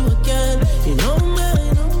remind you again. You know me,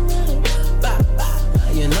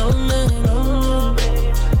 you know me, know me.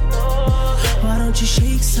 Why don't you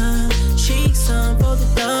shake some for the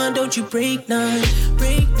dawn? Don't you break none,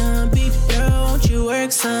 baby girl. Won't you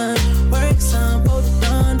work some for the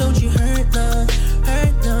dawn? Don't you hurt none,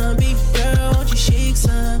 baby girl. Won't you shake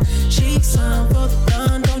some for the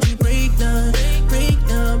dawn? Don't you break none, baby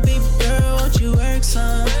girl. Won't you work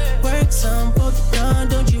some for the dawn?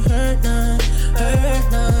 Don't you hurt none,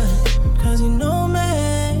 cause you know me,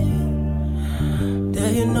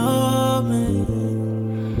 that you know me.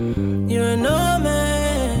 You're an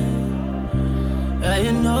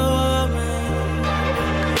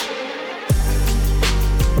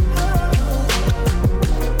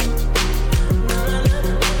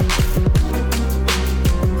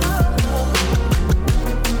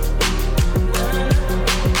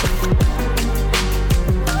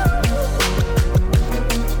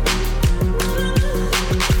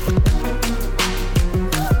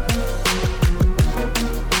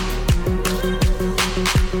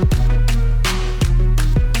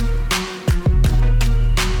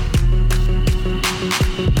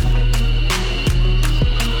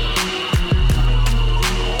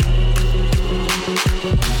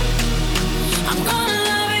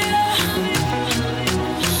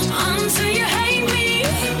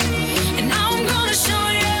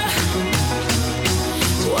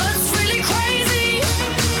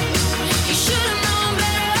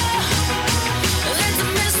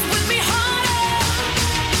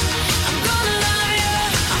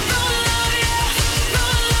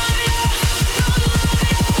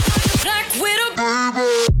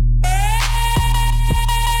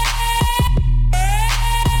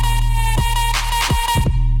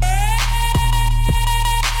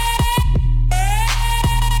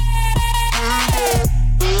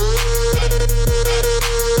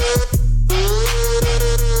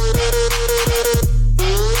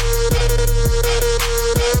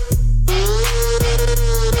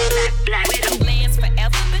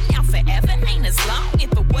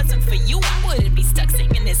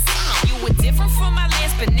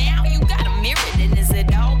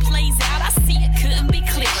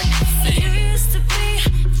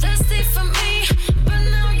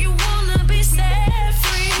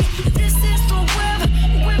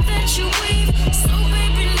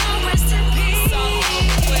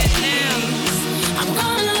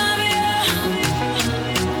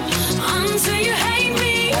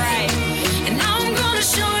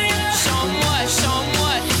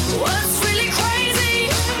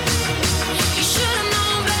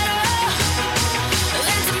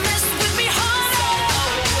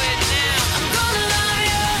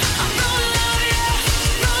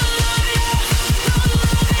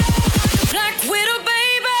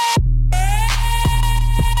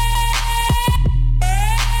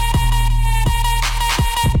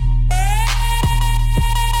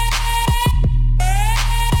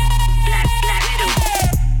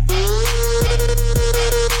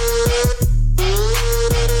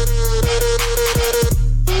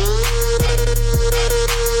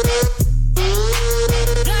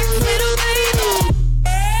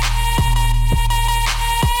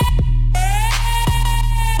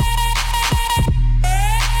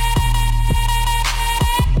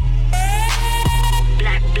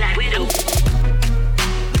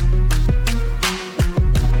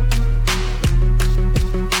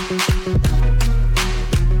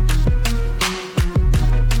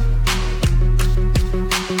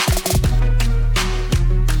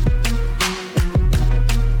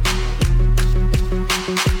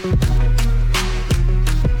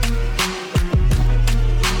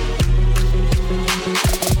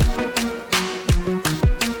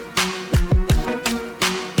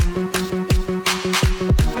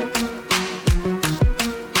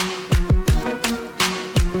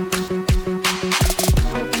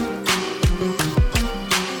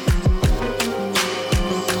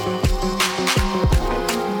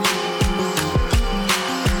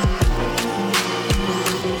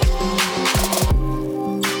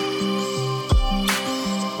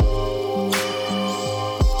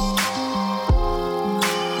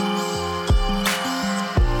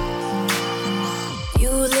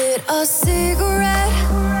lit a cigarette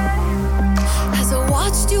as I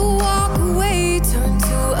watched you walk away, turn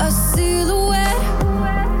to a silhouette.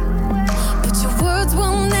 But your words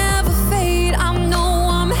will never fade. I know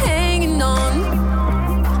I'm hanging on,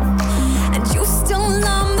 and you still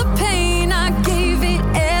numb the pain. I gave it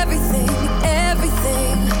everything,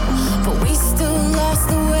 everything, but we still lost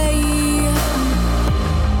the way.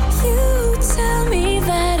 You tell me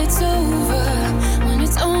that it's over when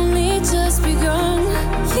it's only just begun.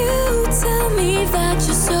 You tell me that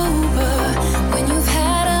you're sober when you've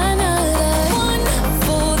had another one.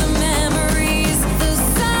 For the memories, the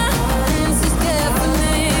silence is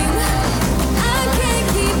deafening. I can't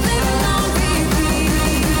keep living on repeat.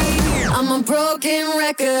 I'm a broken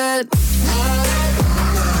record.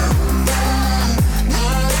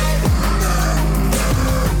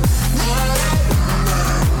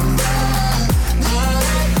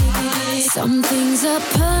 Some things are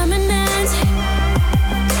permanent,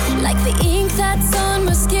 like the ink that's on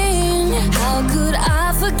my skin. How could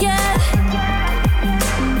I forget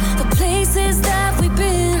the places that we've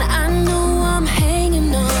been? I know I'm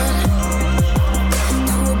hanging on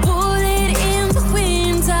to a bullet in the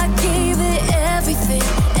wind. I gave it everything,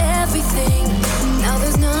 everything. Now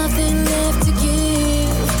there's nothing left to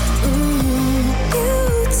give.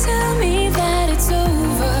 You tell me that it's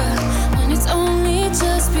over when it's only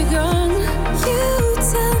just begun. You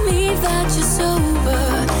tell me that you're sober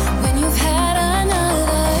when you've had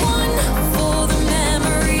another one. For the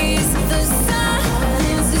memories, the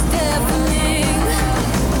silence is deafening.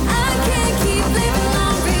 I can't keep living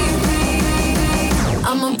on repeat.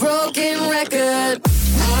 I'm a broken record.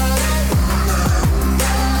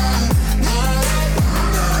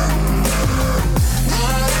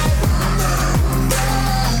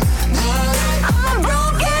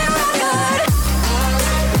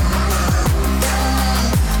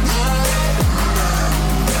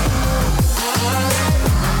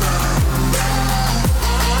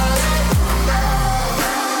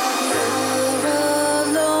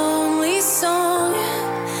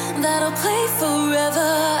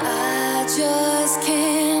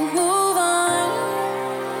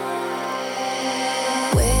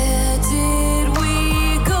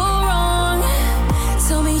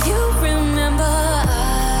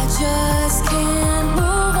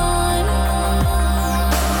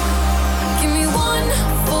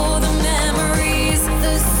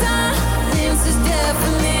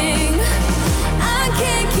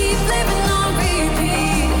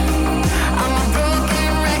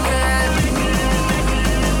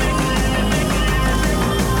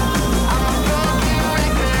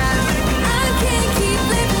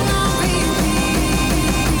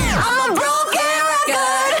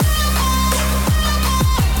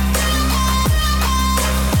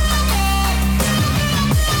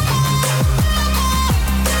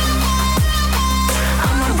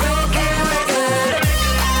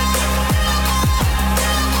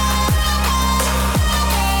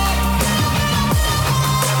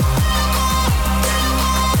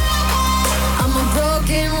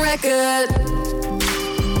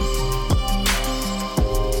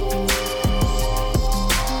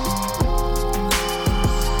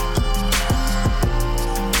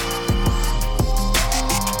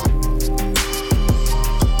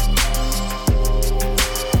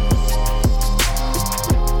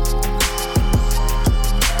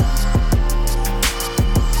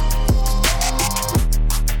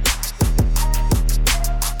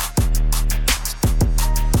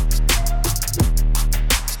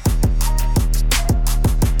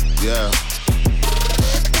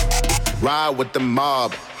 Ride with the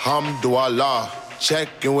mob, Hamdulillah. Check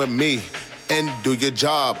in with me and do your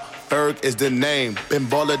job. Ferg is the name, Ben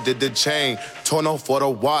Baller did the chain. Torno for the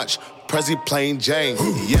watch, Prezi plain Jane.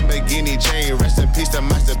 Yamagini chain, rest in peace to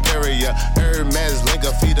my superior. Hermes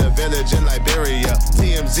Linka feed a village in Liberia.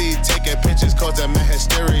 TMZ taking pictures causing my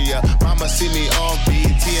hysteria. Mama see me on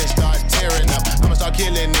BET and start tearing up. I'ma start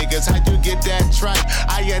killing niggas, how you get that tripe?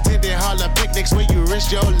 I attended Harlem picnics where you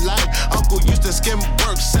risk your life. Uncle used to skim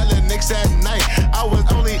work, selling nicks at night. I was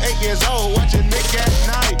only 8 years old, watching Nick at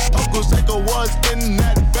night. Uncle Psycho was in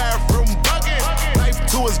that bathroom bucket. Knife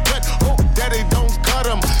to his gut, hope daddy don't cut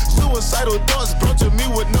him. Suicidal thoughts brought to me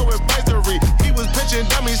with no advisory. He was pitching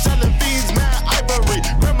dummies, selling fees, mad ivory.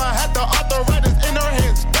 Grandma had the arthritis in her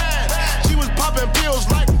hands, bad. She was popping pills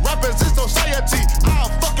like rappers in society. I'll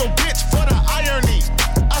fuck your bitch for the irony.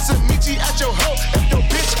 I said meet you at your hoe if your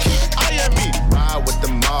bitch keep eyeing me. Ride with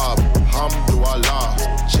the mob, Hamdulillah.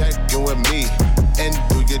 Check in with me and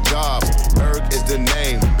do your job. Berg is the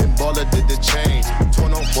name, Ben Baller did the chain.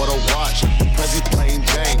 Torn on for the watch, Prezi plain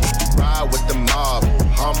Jane. Ride with the mob,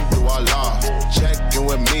 Hamdulillah. Check in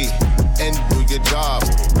with me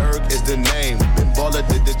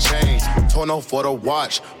Torno for the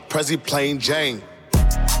watch, Prezi plain Jane.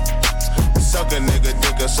 Suck a nigga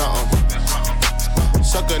dick or something.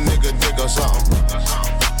 Suck a nigga dick or something.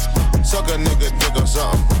 Suck a nigga dick or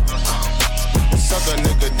something. Suck a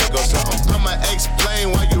nigga dick or something. I'ma explain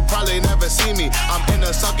why you probably never see me. I'm in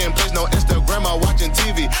a sucking place, no Instagram or watching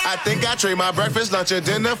TV. I think I trade my breakfast, lunch, and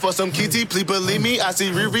dinner for some kitty. Please believe me, I see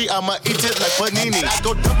Riri, I'ma eat it like panini. I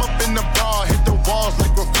go dumb up in the bar, hit the walls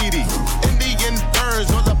like graffiti. Indian burns,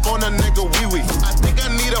 roll up on a nigga wee-wee. I think I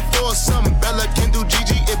need a foursome, Bella can do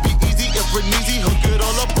Gigi. It be easy if we're easy, hook it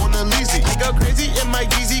all up on a leasy. I go crazy in my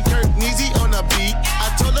Yeezy, Kirk Neezy on a beat.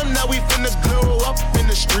 I told them that we finna glow up in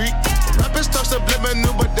the street. Rappers talk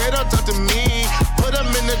subliminal, but they don't talk to me. Put them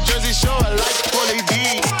in the Jersey Shore like Pauly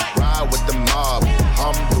D. Ride with the mob,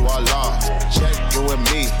 Alhamdulillah. Check you and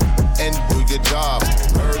me, and do your job.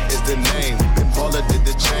 Bird is the name, and Baller did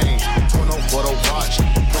the chain. Torno for the watch,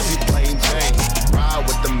 Prezi plain Jane. Ride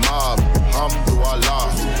with the mob,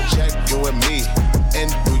 Alhamdulillah. Check you and me,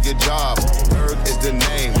 and do your job. Bird is the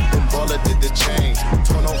name, and Baller did the chain.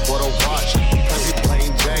 Torno for the watch, Prezi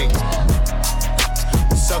plain Jane.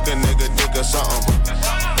 Suck a nigga dick or something.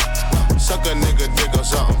 Suck a nigga dick or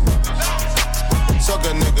something. Suck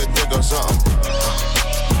a nigga dick or something.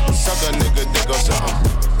 Suck a nigga dick or something.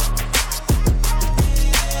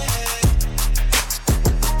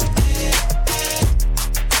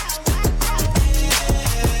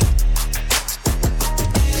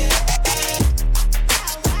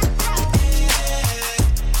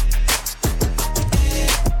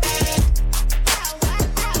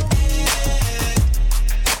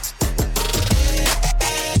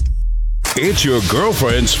 It's your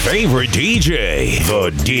girlfriend's favorite DJ, The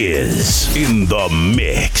Diz, in the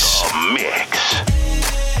mix.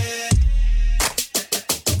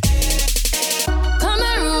 Come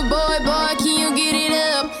here, rude boy, boy, can you get it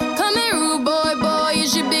up? Come here, rude boy, boy,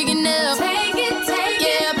 is you big enough? Take it,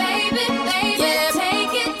 yeah, baby, yeah,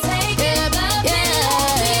 take it, yeah.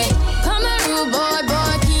 Come here, rude boy,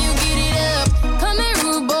 boy, can you get it up? Come here,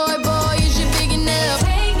 rude boy, boy, is you big enough?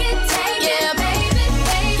 Take it, yeah, baby,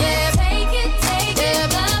 yeah, take it, yeah.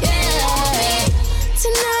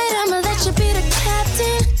 Tonight I'ma let you be the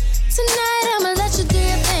captain. Tonight I'ma let you do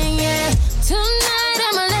your thing, yeah. Tonight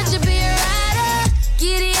I'ma let you be a rider.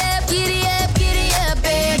 Giddy up, giddy up, giddy up,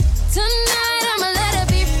 babe. Tonight I'ma let it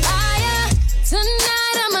be fire.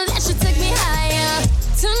 Tonight I'ma let you take me higher.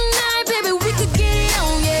 Tonight, baby, we could get it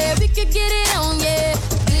on, yeah. We could get it on, yeah.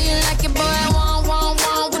 Do you like it, boy? Want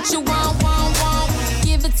what you want.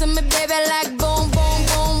 Give it to me, baby, like boom, boom,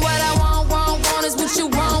 boom. What I want is what you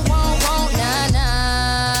want. Nah, nah.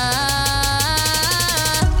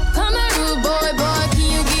 Come here, rude boy, boy, can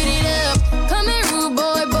you get it up? Come here, rude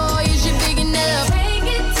boy, boy, is you big enough? Take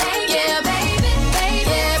it, yeah, baby,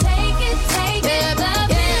 yeah, take it, yeah.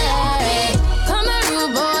 Come here,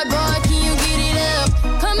 rude boy, boy, can you get it up?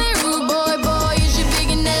 Come here, rude boy, boy, is you big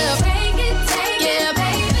enough? Take it, yeah,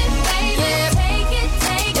 baby, yeah, take it,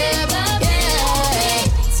 yeah.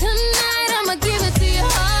 Tonight I'ma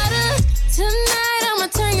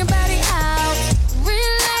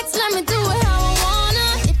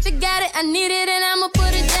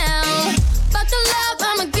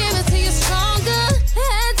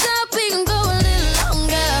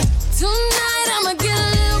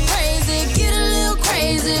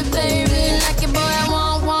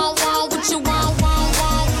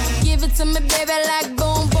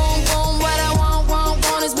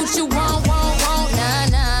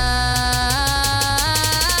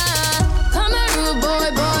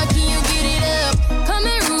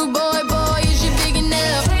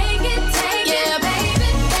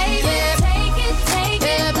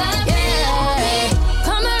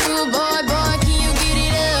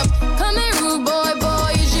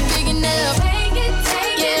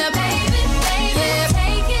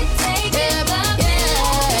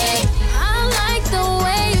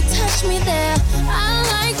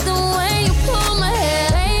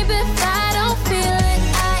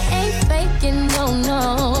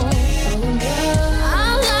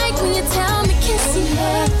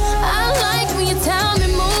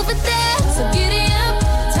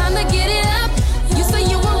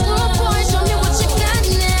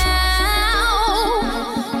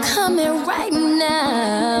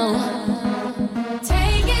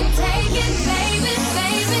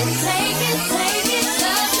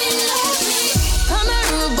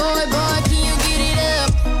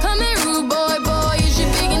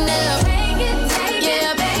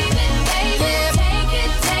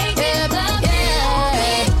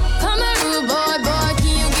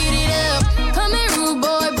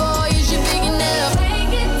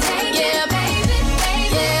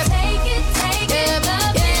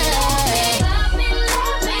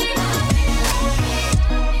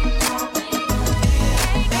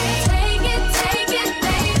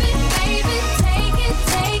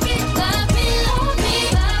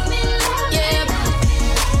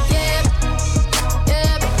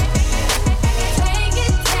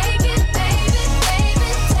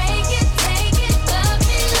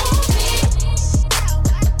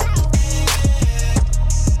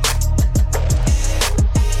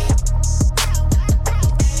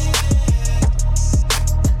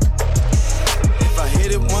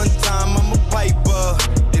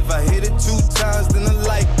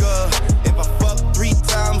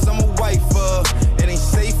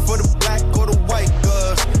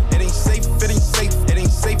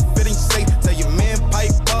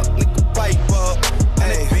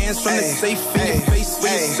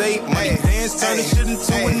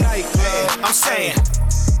I'm saying,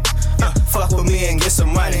 fuck with me and get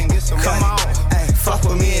some money. Come on, fuck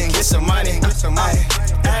with me and get some money.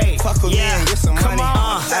 Hey, fuck with me and get some money. Come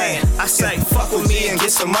on, I say, fuck with me and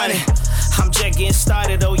get some money. I'm just getting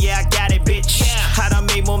started, oh yeah, I got it, bitch. I done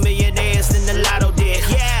made more millionaires than the lotto did.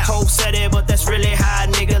 Hope said it, but that's really how a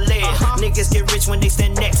nigga live. Niggas get rich when they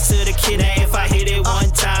stand next to the kid, and if I hit it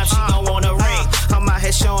one time, she gon' want a ring. I'm out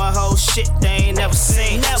here showing whole shit they ain't never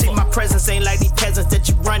seen. See, my presence ain't like these peasants that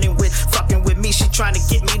you running with. Fucking with me, she trying to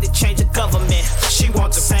get me to change the government. She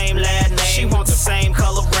wants the same last name, she wants the same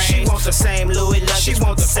color range, she wants the same Louis luggage, she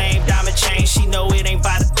wants the same diamond chain. She know it ain't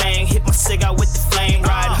by the thing. Hit my cigar with the flame,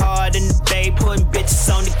 riding hard in the bay, putting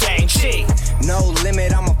bitches on the game. She no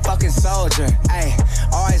limit, I'm a fucking soldier. Ayy,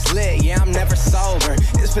 always lit, yeah, I'm never sober.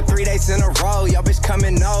 It's for 3 days in a row, yo bitch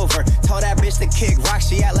coming over. Told that bitch to kick rock,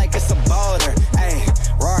 she act like it's a boulder. Ayy,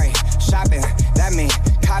 Rory, shopping, that mean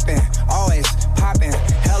copping, always popping,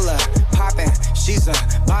 hella popping. She's a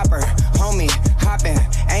bopper, homie, hopping,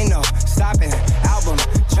 ain't no stopping. Album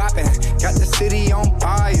dropping, got the city on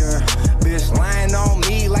fire. Bitch lying on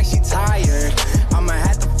me like she tired. I'ma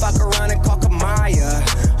have to fuck around and call Kamaya.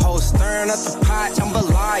 Whole stirring up the pot,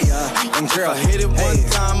 jambalaya. And girl, if I hit it one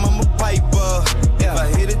time, I'm a piper. If I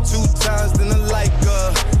hit it 2 times, then I like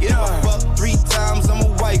her. If I fuck 3 times, I'm a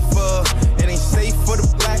wifer. It ain't safe for the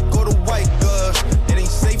black or the white girl. It ain't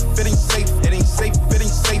safe, it ain't safe, it ain't safe, it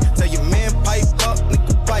ain't safe. Tell your man pipe up,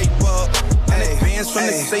 nigga pipe up. And advance from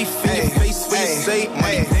the safe in your face when you say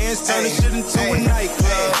money dance, turn this shit into a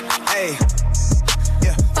nightclub.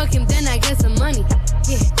 Fuck him, then I get some money.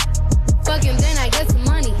 Yeah. Fuck him, then I get some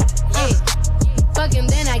money. Yeah. Fuck him,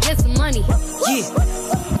 then I get some money. Yeah.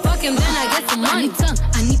 Fuck him, then I get some money. I need tongue,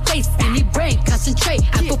 I need face, I need brain, concentrate.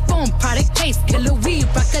 I perform product taste, killer weed,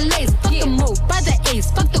 rock a lace. Fuck the move, buy the ace,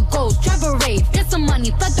 fuck the goals, drive a rave. Get some money,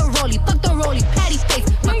 fuck the rollie, patty face.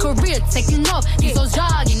 My career taking off, these hoes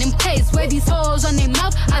jogging in place. Where these hoes on their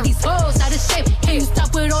mouth, are these hoes out of shape? Can you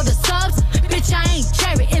stop with all the subs? Bitch, I ain't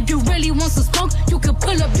cherry. If you really want some smoke, you can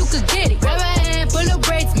pull up, you can get it. Grab a hand, pull up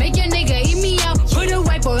braids, make your nigga eat me out. Put a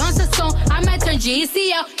white boy on the song, I might turn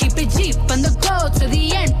GEC out. Keep it G, from the go to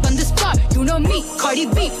the end, from the start. You know me, Cardi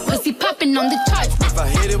B, pussy popping on the charts. If I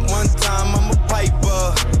hit it one time, I'm a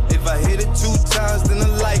piper. If I hit it 2 times, then I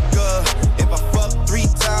like her. If I fuck 3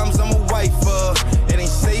 times, I'm a wifer. It ain't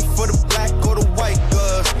safe for the black or the white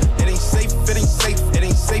girl. It ain't safe, it ain't safe, it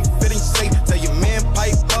ain't safe, it ain't safe. Tell your man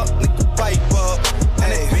pipe up, nigga pipe up.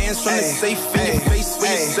 And advance from the safe in your face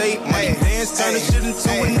when you say money dance, turn this shit into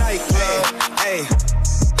a nightclub.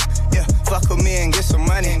 Yeah, fuck with me and get some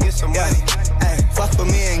money. Fuck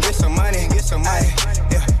with me and get some money.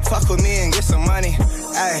 Yeah, fuck with me and get some money.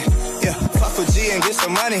 Yeah, fuck with G and get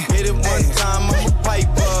some money. Hit it one time, I'm a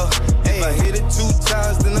piper. If I hit it 2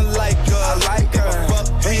 times, then I like her. If I fuck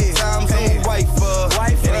 3 times, I'm a wifer.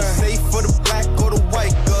 It ain't safe for the black or the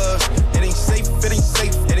white girl. It ain't safe, it ain't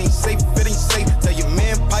safe, it ain't safe, it ain't safe. Tell your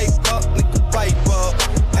man pipe up, nigga pipe up.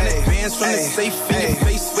 And advance from the safe in your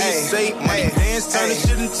face when you say money dance, turn this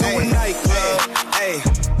shit into a nightclub.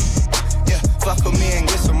 Yeah, fuck with me and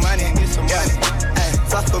get some money.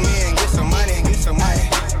 Fuck with me and get some money.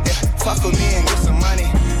 Yeah, fuck with me and get some money.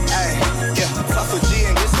 Yeah, fuck with G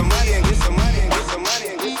and get some money and get some money and get some money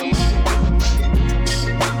and get some money.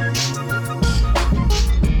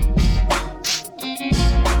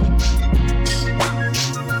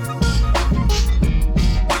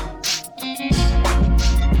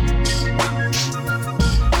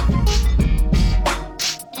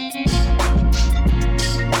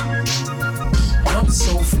 I'm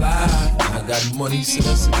so fly. I got money, so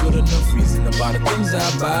that's a good enough reason about the things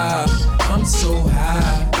I buy. I'm so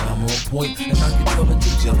high, I'm on point, and I can tell that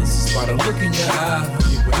you're jealous just by the look in your eye.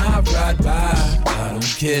 When I ride by, I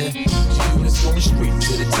don't care. G-Unit's going straight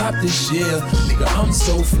to the top this year. Nigga, I'm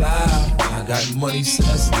so fly. I got money, so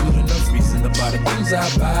that's a good enough reason about the things I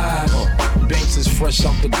buy. Banks is fresh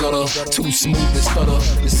off the gutter, too smooth to stutter.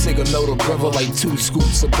 The cigar load of brother like 2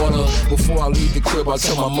 scoops of butter. Before I leave the crib, I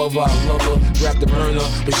tell my mother I love her. Grab the burner,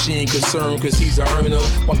 but she ain't concerned cause he's a earner.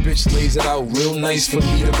 My bitch lays it out real nice for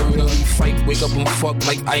me to murder. We fight, wake up and fuck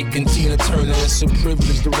like Ike and Tina Turner. It's a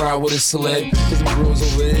privilege to ride with a celeb. Cause them girls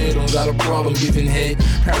over there don't got a problem giving head.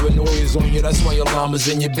 Paranoia's on you, that's why your llama's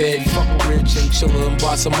in your bed. Fuck a real chinchilla and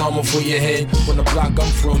boss a mama for your head. When the block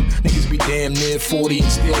I'm from, niggas be damn near 40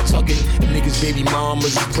 and still tucking. And niggas baby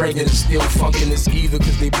mamas is pregnant and still fucking. It's either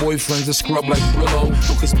cause they boyfriends are scrub like Brillo,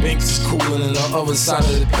 or cause Banks is coolin' on the other side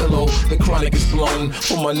of the pillow. The chronic is blown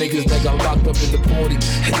for my niggas that got locked up in the party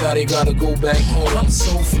and now they gotta go back home. I'm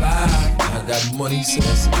so fly, I got money, so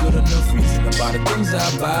that's a good enough reason about the things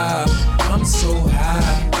I buy. I'm so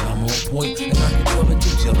high, I'm I'm on point, and I can tell that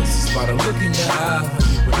you're jealous. It's by the look in your eye.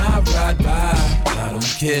 When I ride by, I don't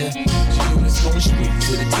care. G-Unit's going straight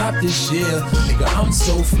to the top this year. Nigga, I'm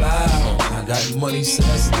so fly. I got money, so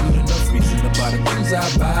that's a good enough reason to buy the things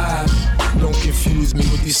I buy. Don't confuse me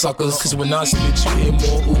with these suckers, cause when I spit you hear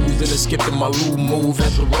more oohs than a skip in my little move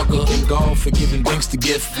at the rucker. Thank God for giving thanks to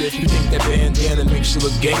gift. You think that bandana makes you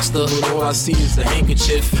look gangster, but all I see is the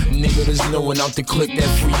handkerchief. Nigga, there's no one out the click that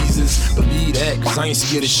freezes. Believe that, cause I ain't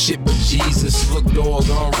scared of shit but Jesus. Look dog, I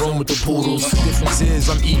don't roam with the poodles. Difference is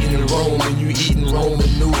I'm eating in Rome and you eating Roman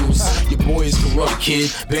noodles. Your boy is corrupt, kid.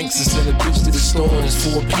 Banks to send a bitch to the store.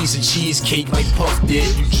 There's 4 pieces of cheesecake like Puff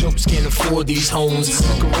did. You chumps can't afford these homes.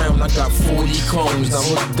 Look around, I got 40 clones. Now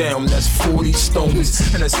look down, that's 40 stones.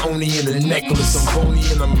 And that's only in a necklace. I'm bony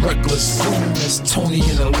and I'm reckless. That's Tony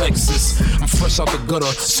and a Lexus. I'm fresh out the gutter,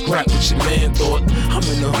 scrap what your man thought. I'm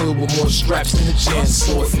in the hood with more straps than a chance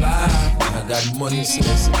sword. Fly, I got money, so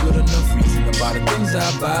that's a good enough reason to buy the things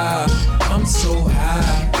I buy. I'm so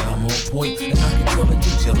high, I'm on point, and I can tell that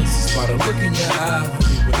you're jealous. It's by the look in your eye.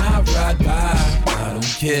 When I ride by, I don't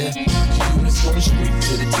care. G-Unit's going straight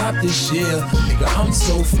to the top this year. Nigga, I'm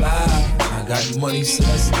so fly. I got money, so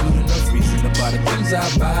that's a good enough reason to buy the things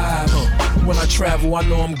I buy. When I travel, I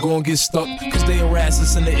know I'm gonna get stuck, cause they harass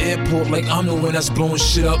us in the airport like I'm the one that's blowing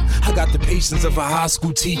shit up. I got the patience of a high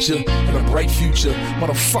school teacher and a bright future. Why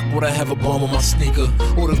the fuck would I have a bum on my sneaker?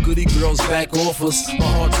 All the goody girls back off us. My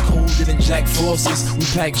heart's colder than Jack Frost's. We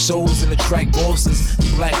pack shows and attract bosses.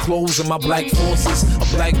 Black clothes and my black forces.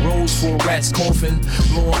 A black rose for a rat's coffin.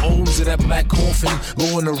 Blowing O's of that black coffin.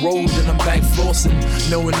 Going the road and I'm back flossing.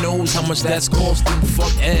 No one knows how much that's costing.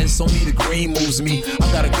 Fuck ass, only the green moves me.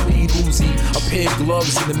 I got a clean Uzi, a pair of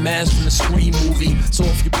gloves and the mask from the Scream movie. So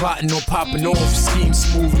if you're plotting or popping off, scheme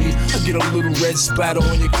smoothly. I get a little red splatter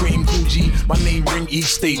on your cream Gucci. My name ring each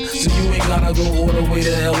state, so you ain't gotta go all the way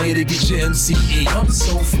to LA to get your MCE. I'm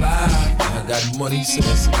so fly, I got money, so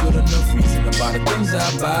that's a good enough reason to buy the things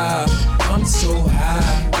I buy. I'm so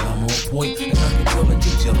high, I'm on point, and I can tell that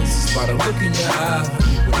you're jealous. It's by the look in your eye.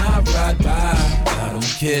 When I ride by, I don't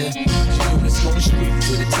care. G-Unit's going straight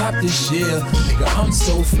to the top this year. Nigga, I'm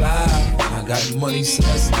so fly. I got money, so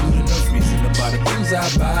that's a good enough reason to buy the things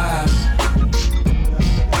I buy.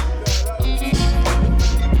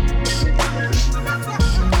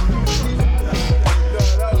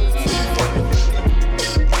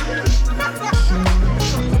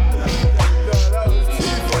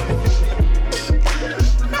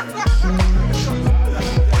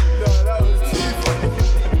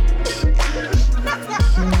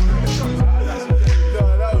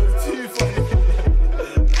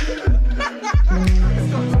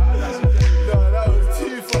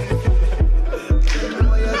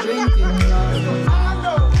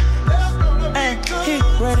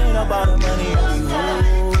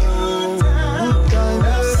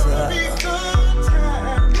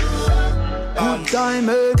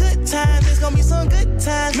 Good times, it's gonna be some good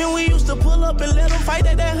times. Man, we used to pull up and let them fight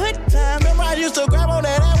at that hood time. Remember I used to grab on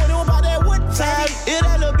that ass when it was about that wood time. If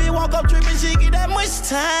that little bitch walk up tripping, she get that much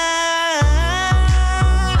time.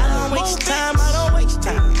 I don't waste time, I don't waste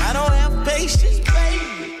time. I don't have patience,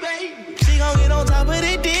 baby. She gon' get on top of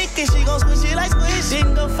the dick and she gon' squish it like squish.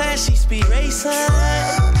 Didn't go fast, she speed racing.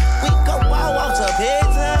 We go wild walks up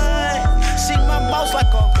bedtime. She my boss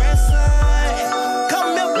like a grandson.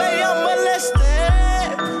 Come here, play, I'm molested.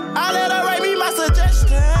 I let her write me my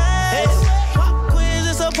suggestions. Pop quiz,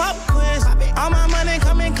 it's a pop quiz. All my money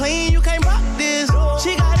coming clean, you can't pop this.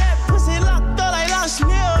 She got that pussy locked up like Lost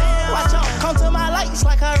Mill. Watch out, come to my lights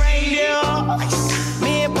like a reindeer.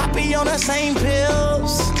 Me and Poppy on the same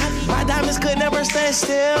pills. My diamonds could never stand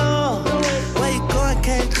still. Where you going,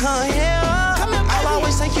 can't come here. I'll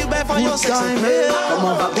always take you back for your sex appeal. Come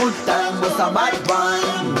over, good time, what's a bad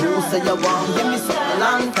one? You say you want, give me something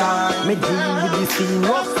long time. Me deal with the scene,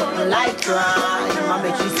 rough something like crime. I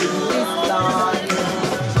make you sing this line.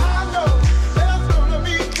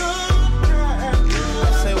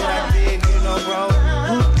 Say what I did, you know, bro.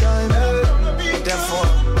 Good time, what that for?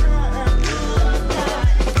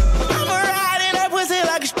 I'ma ride in that pussy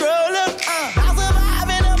like a stroller. I'll survive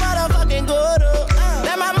in the motherfucking gutter.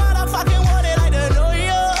 That my motherfucking want it like the New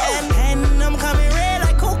York. And I'm coming red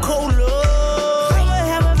like Coca-Cola. I'ma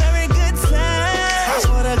have a very good time. I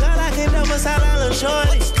swear to God, I can never sound a little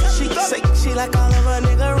shorty. She say she like all of her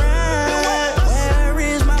nigga rhymes. Where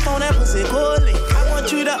is my phone? That pussy poorly. I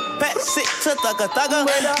want you to pass it to thugger.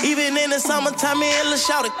 Even in the summertime, me and Lil'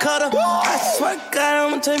 Shawty cutter. I swear to God,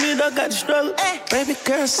 I'ma tell you, dog got the struggle. Baby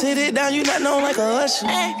girl, sit it down, you not known like a usher.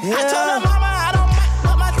 I told her mama I don't mind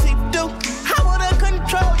what my teeth do. I wanna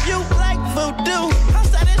control you like voodoo. I'm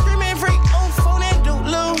started streaming free on phone and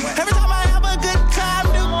doodloo.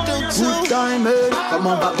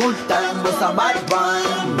 Come have a good time, bust a bad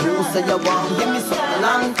wine. You say you want, give me something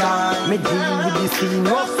long time. Me deal with the scene,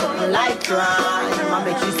 rough something like crime. I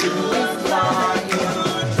make you sing this line.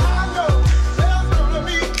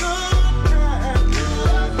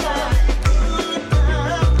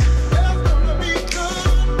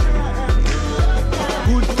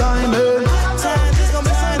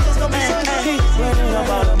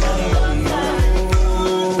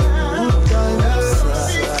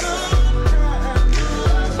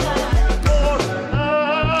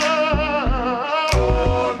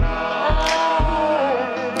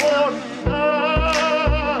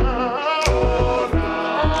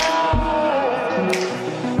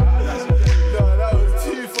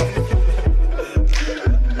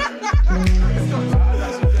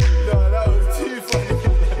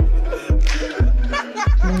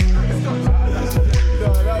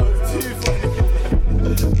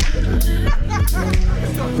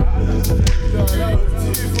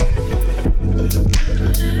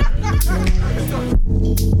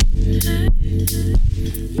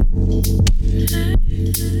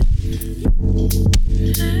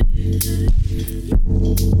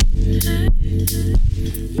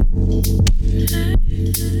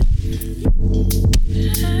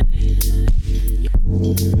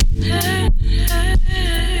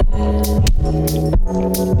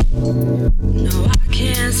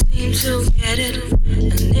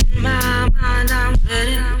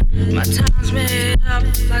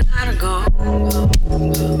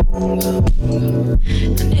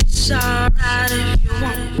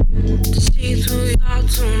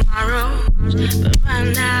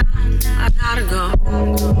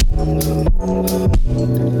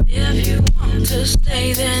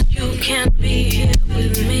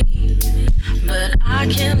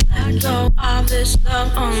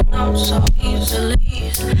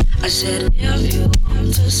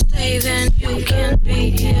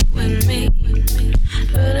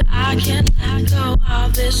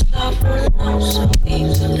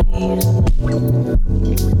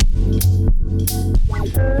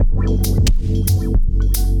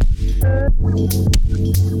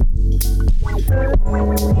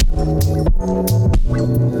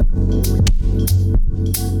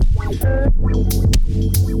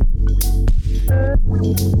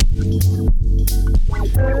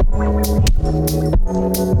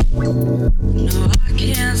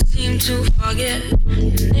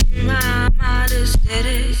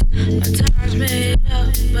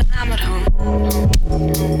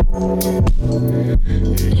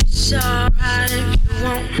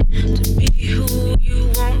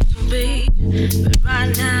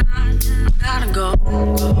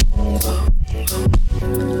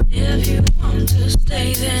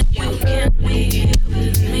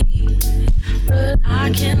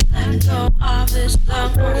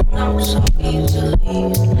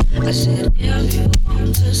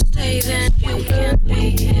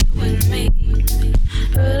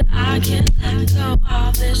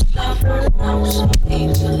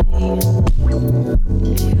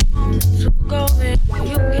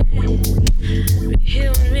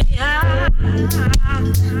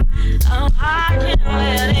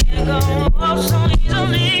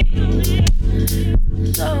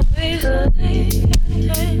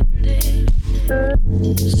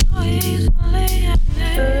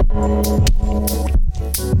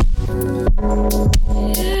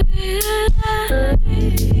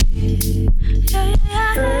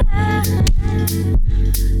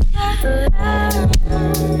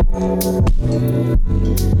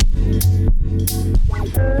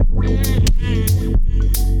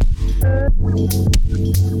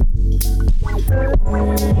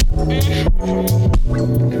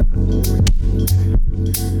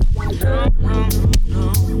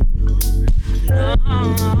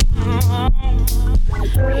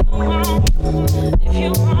 If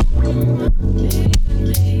you want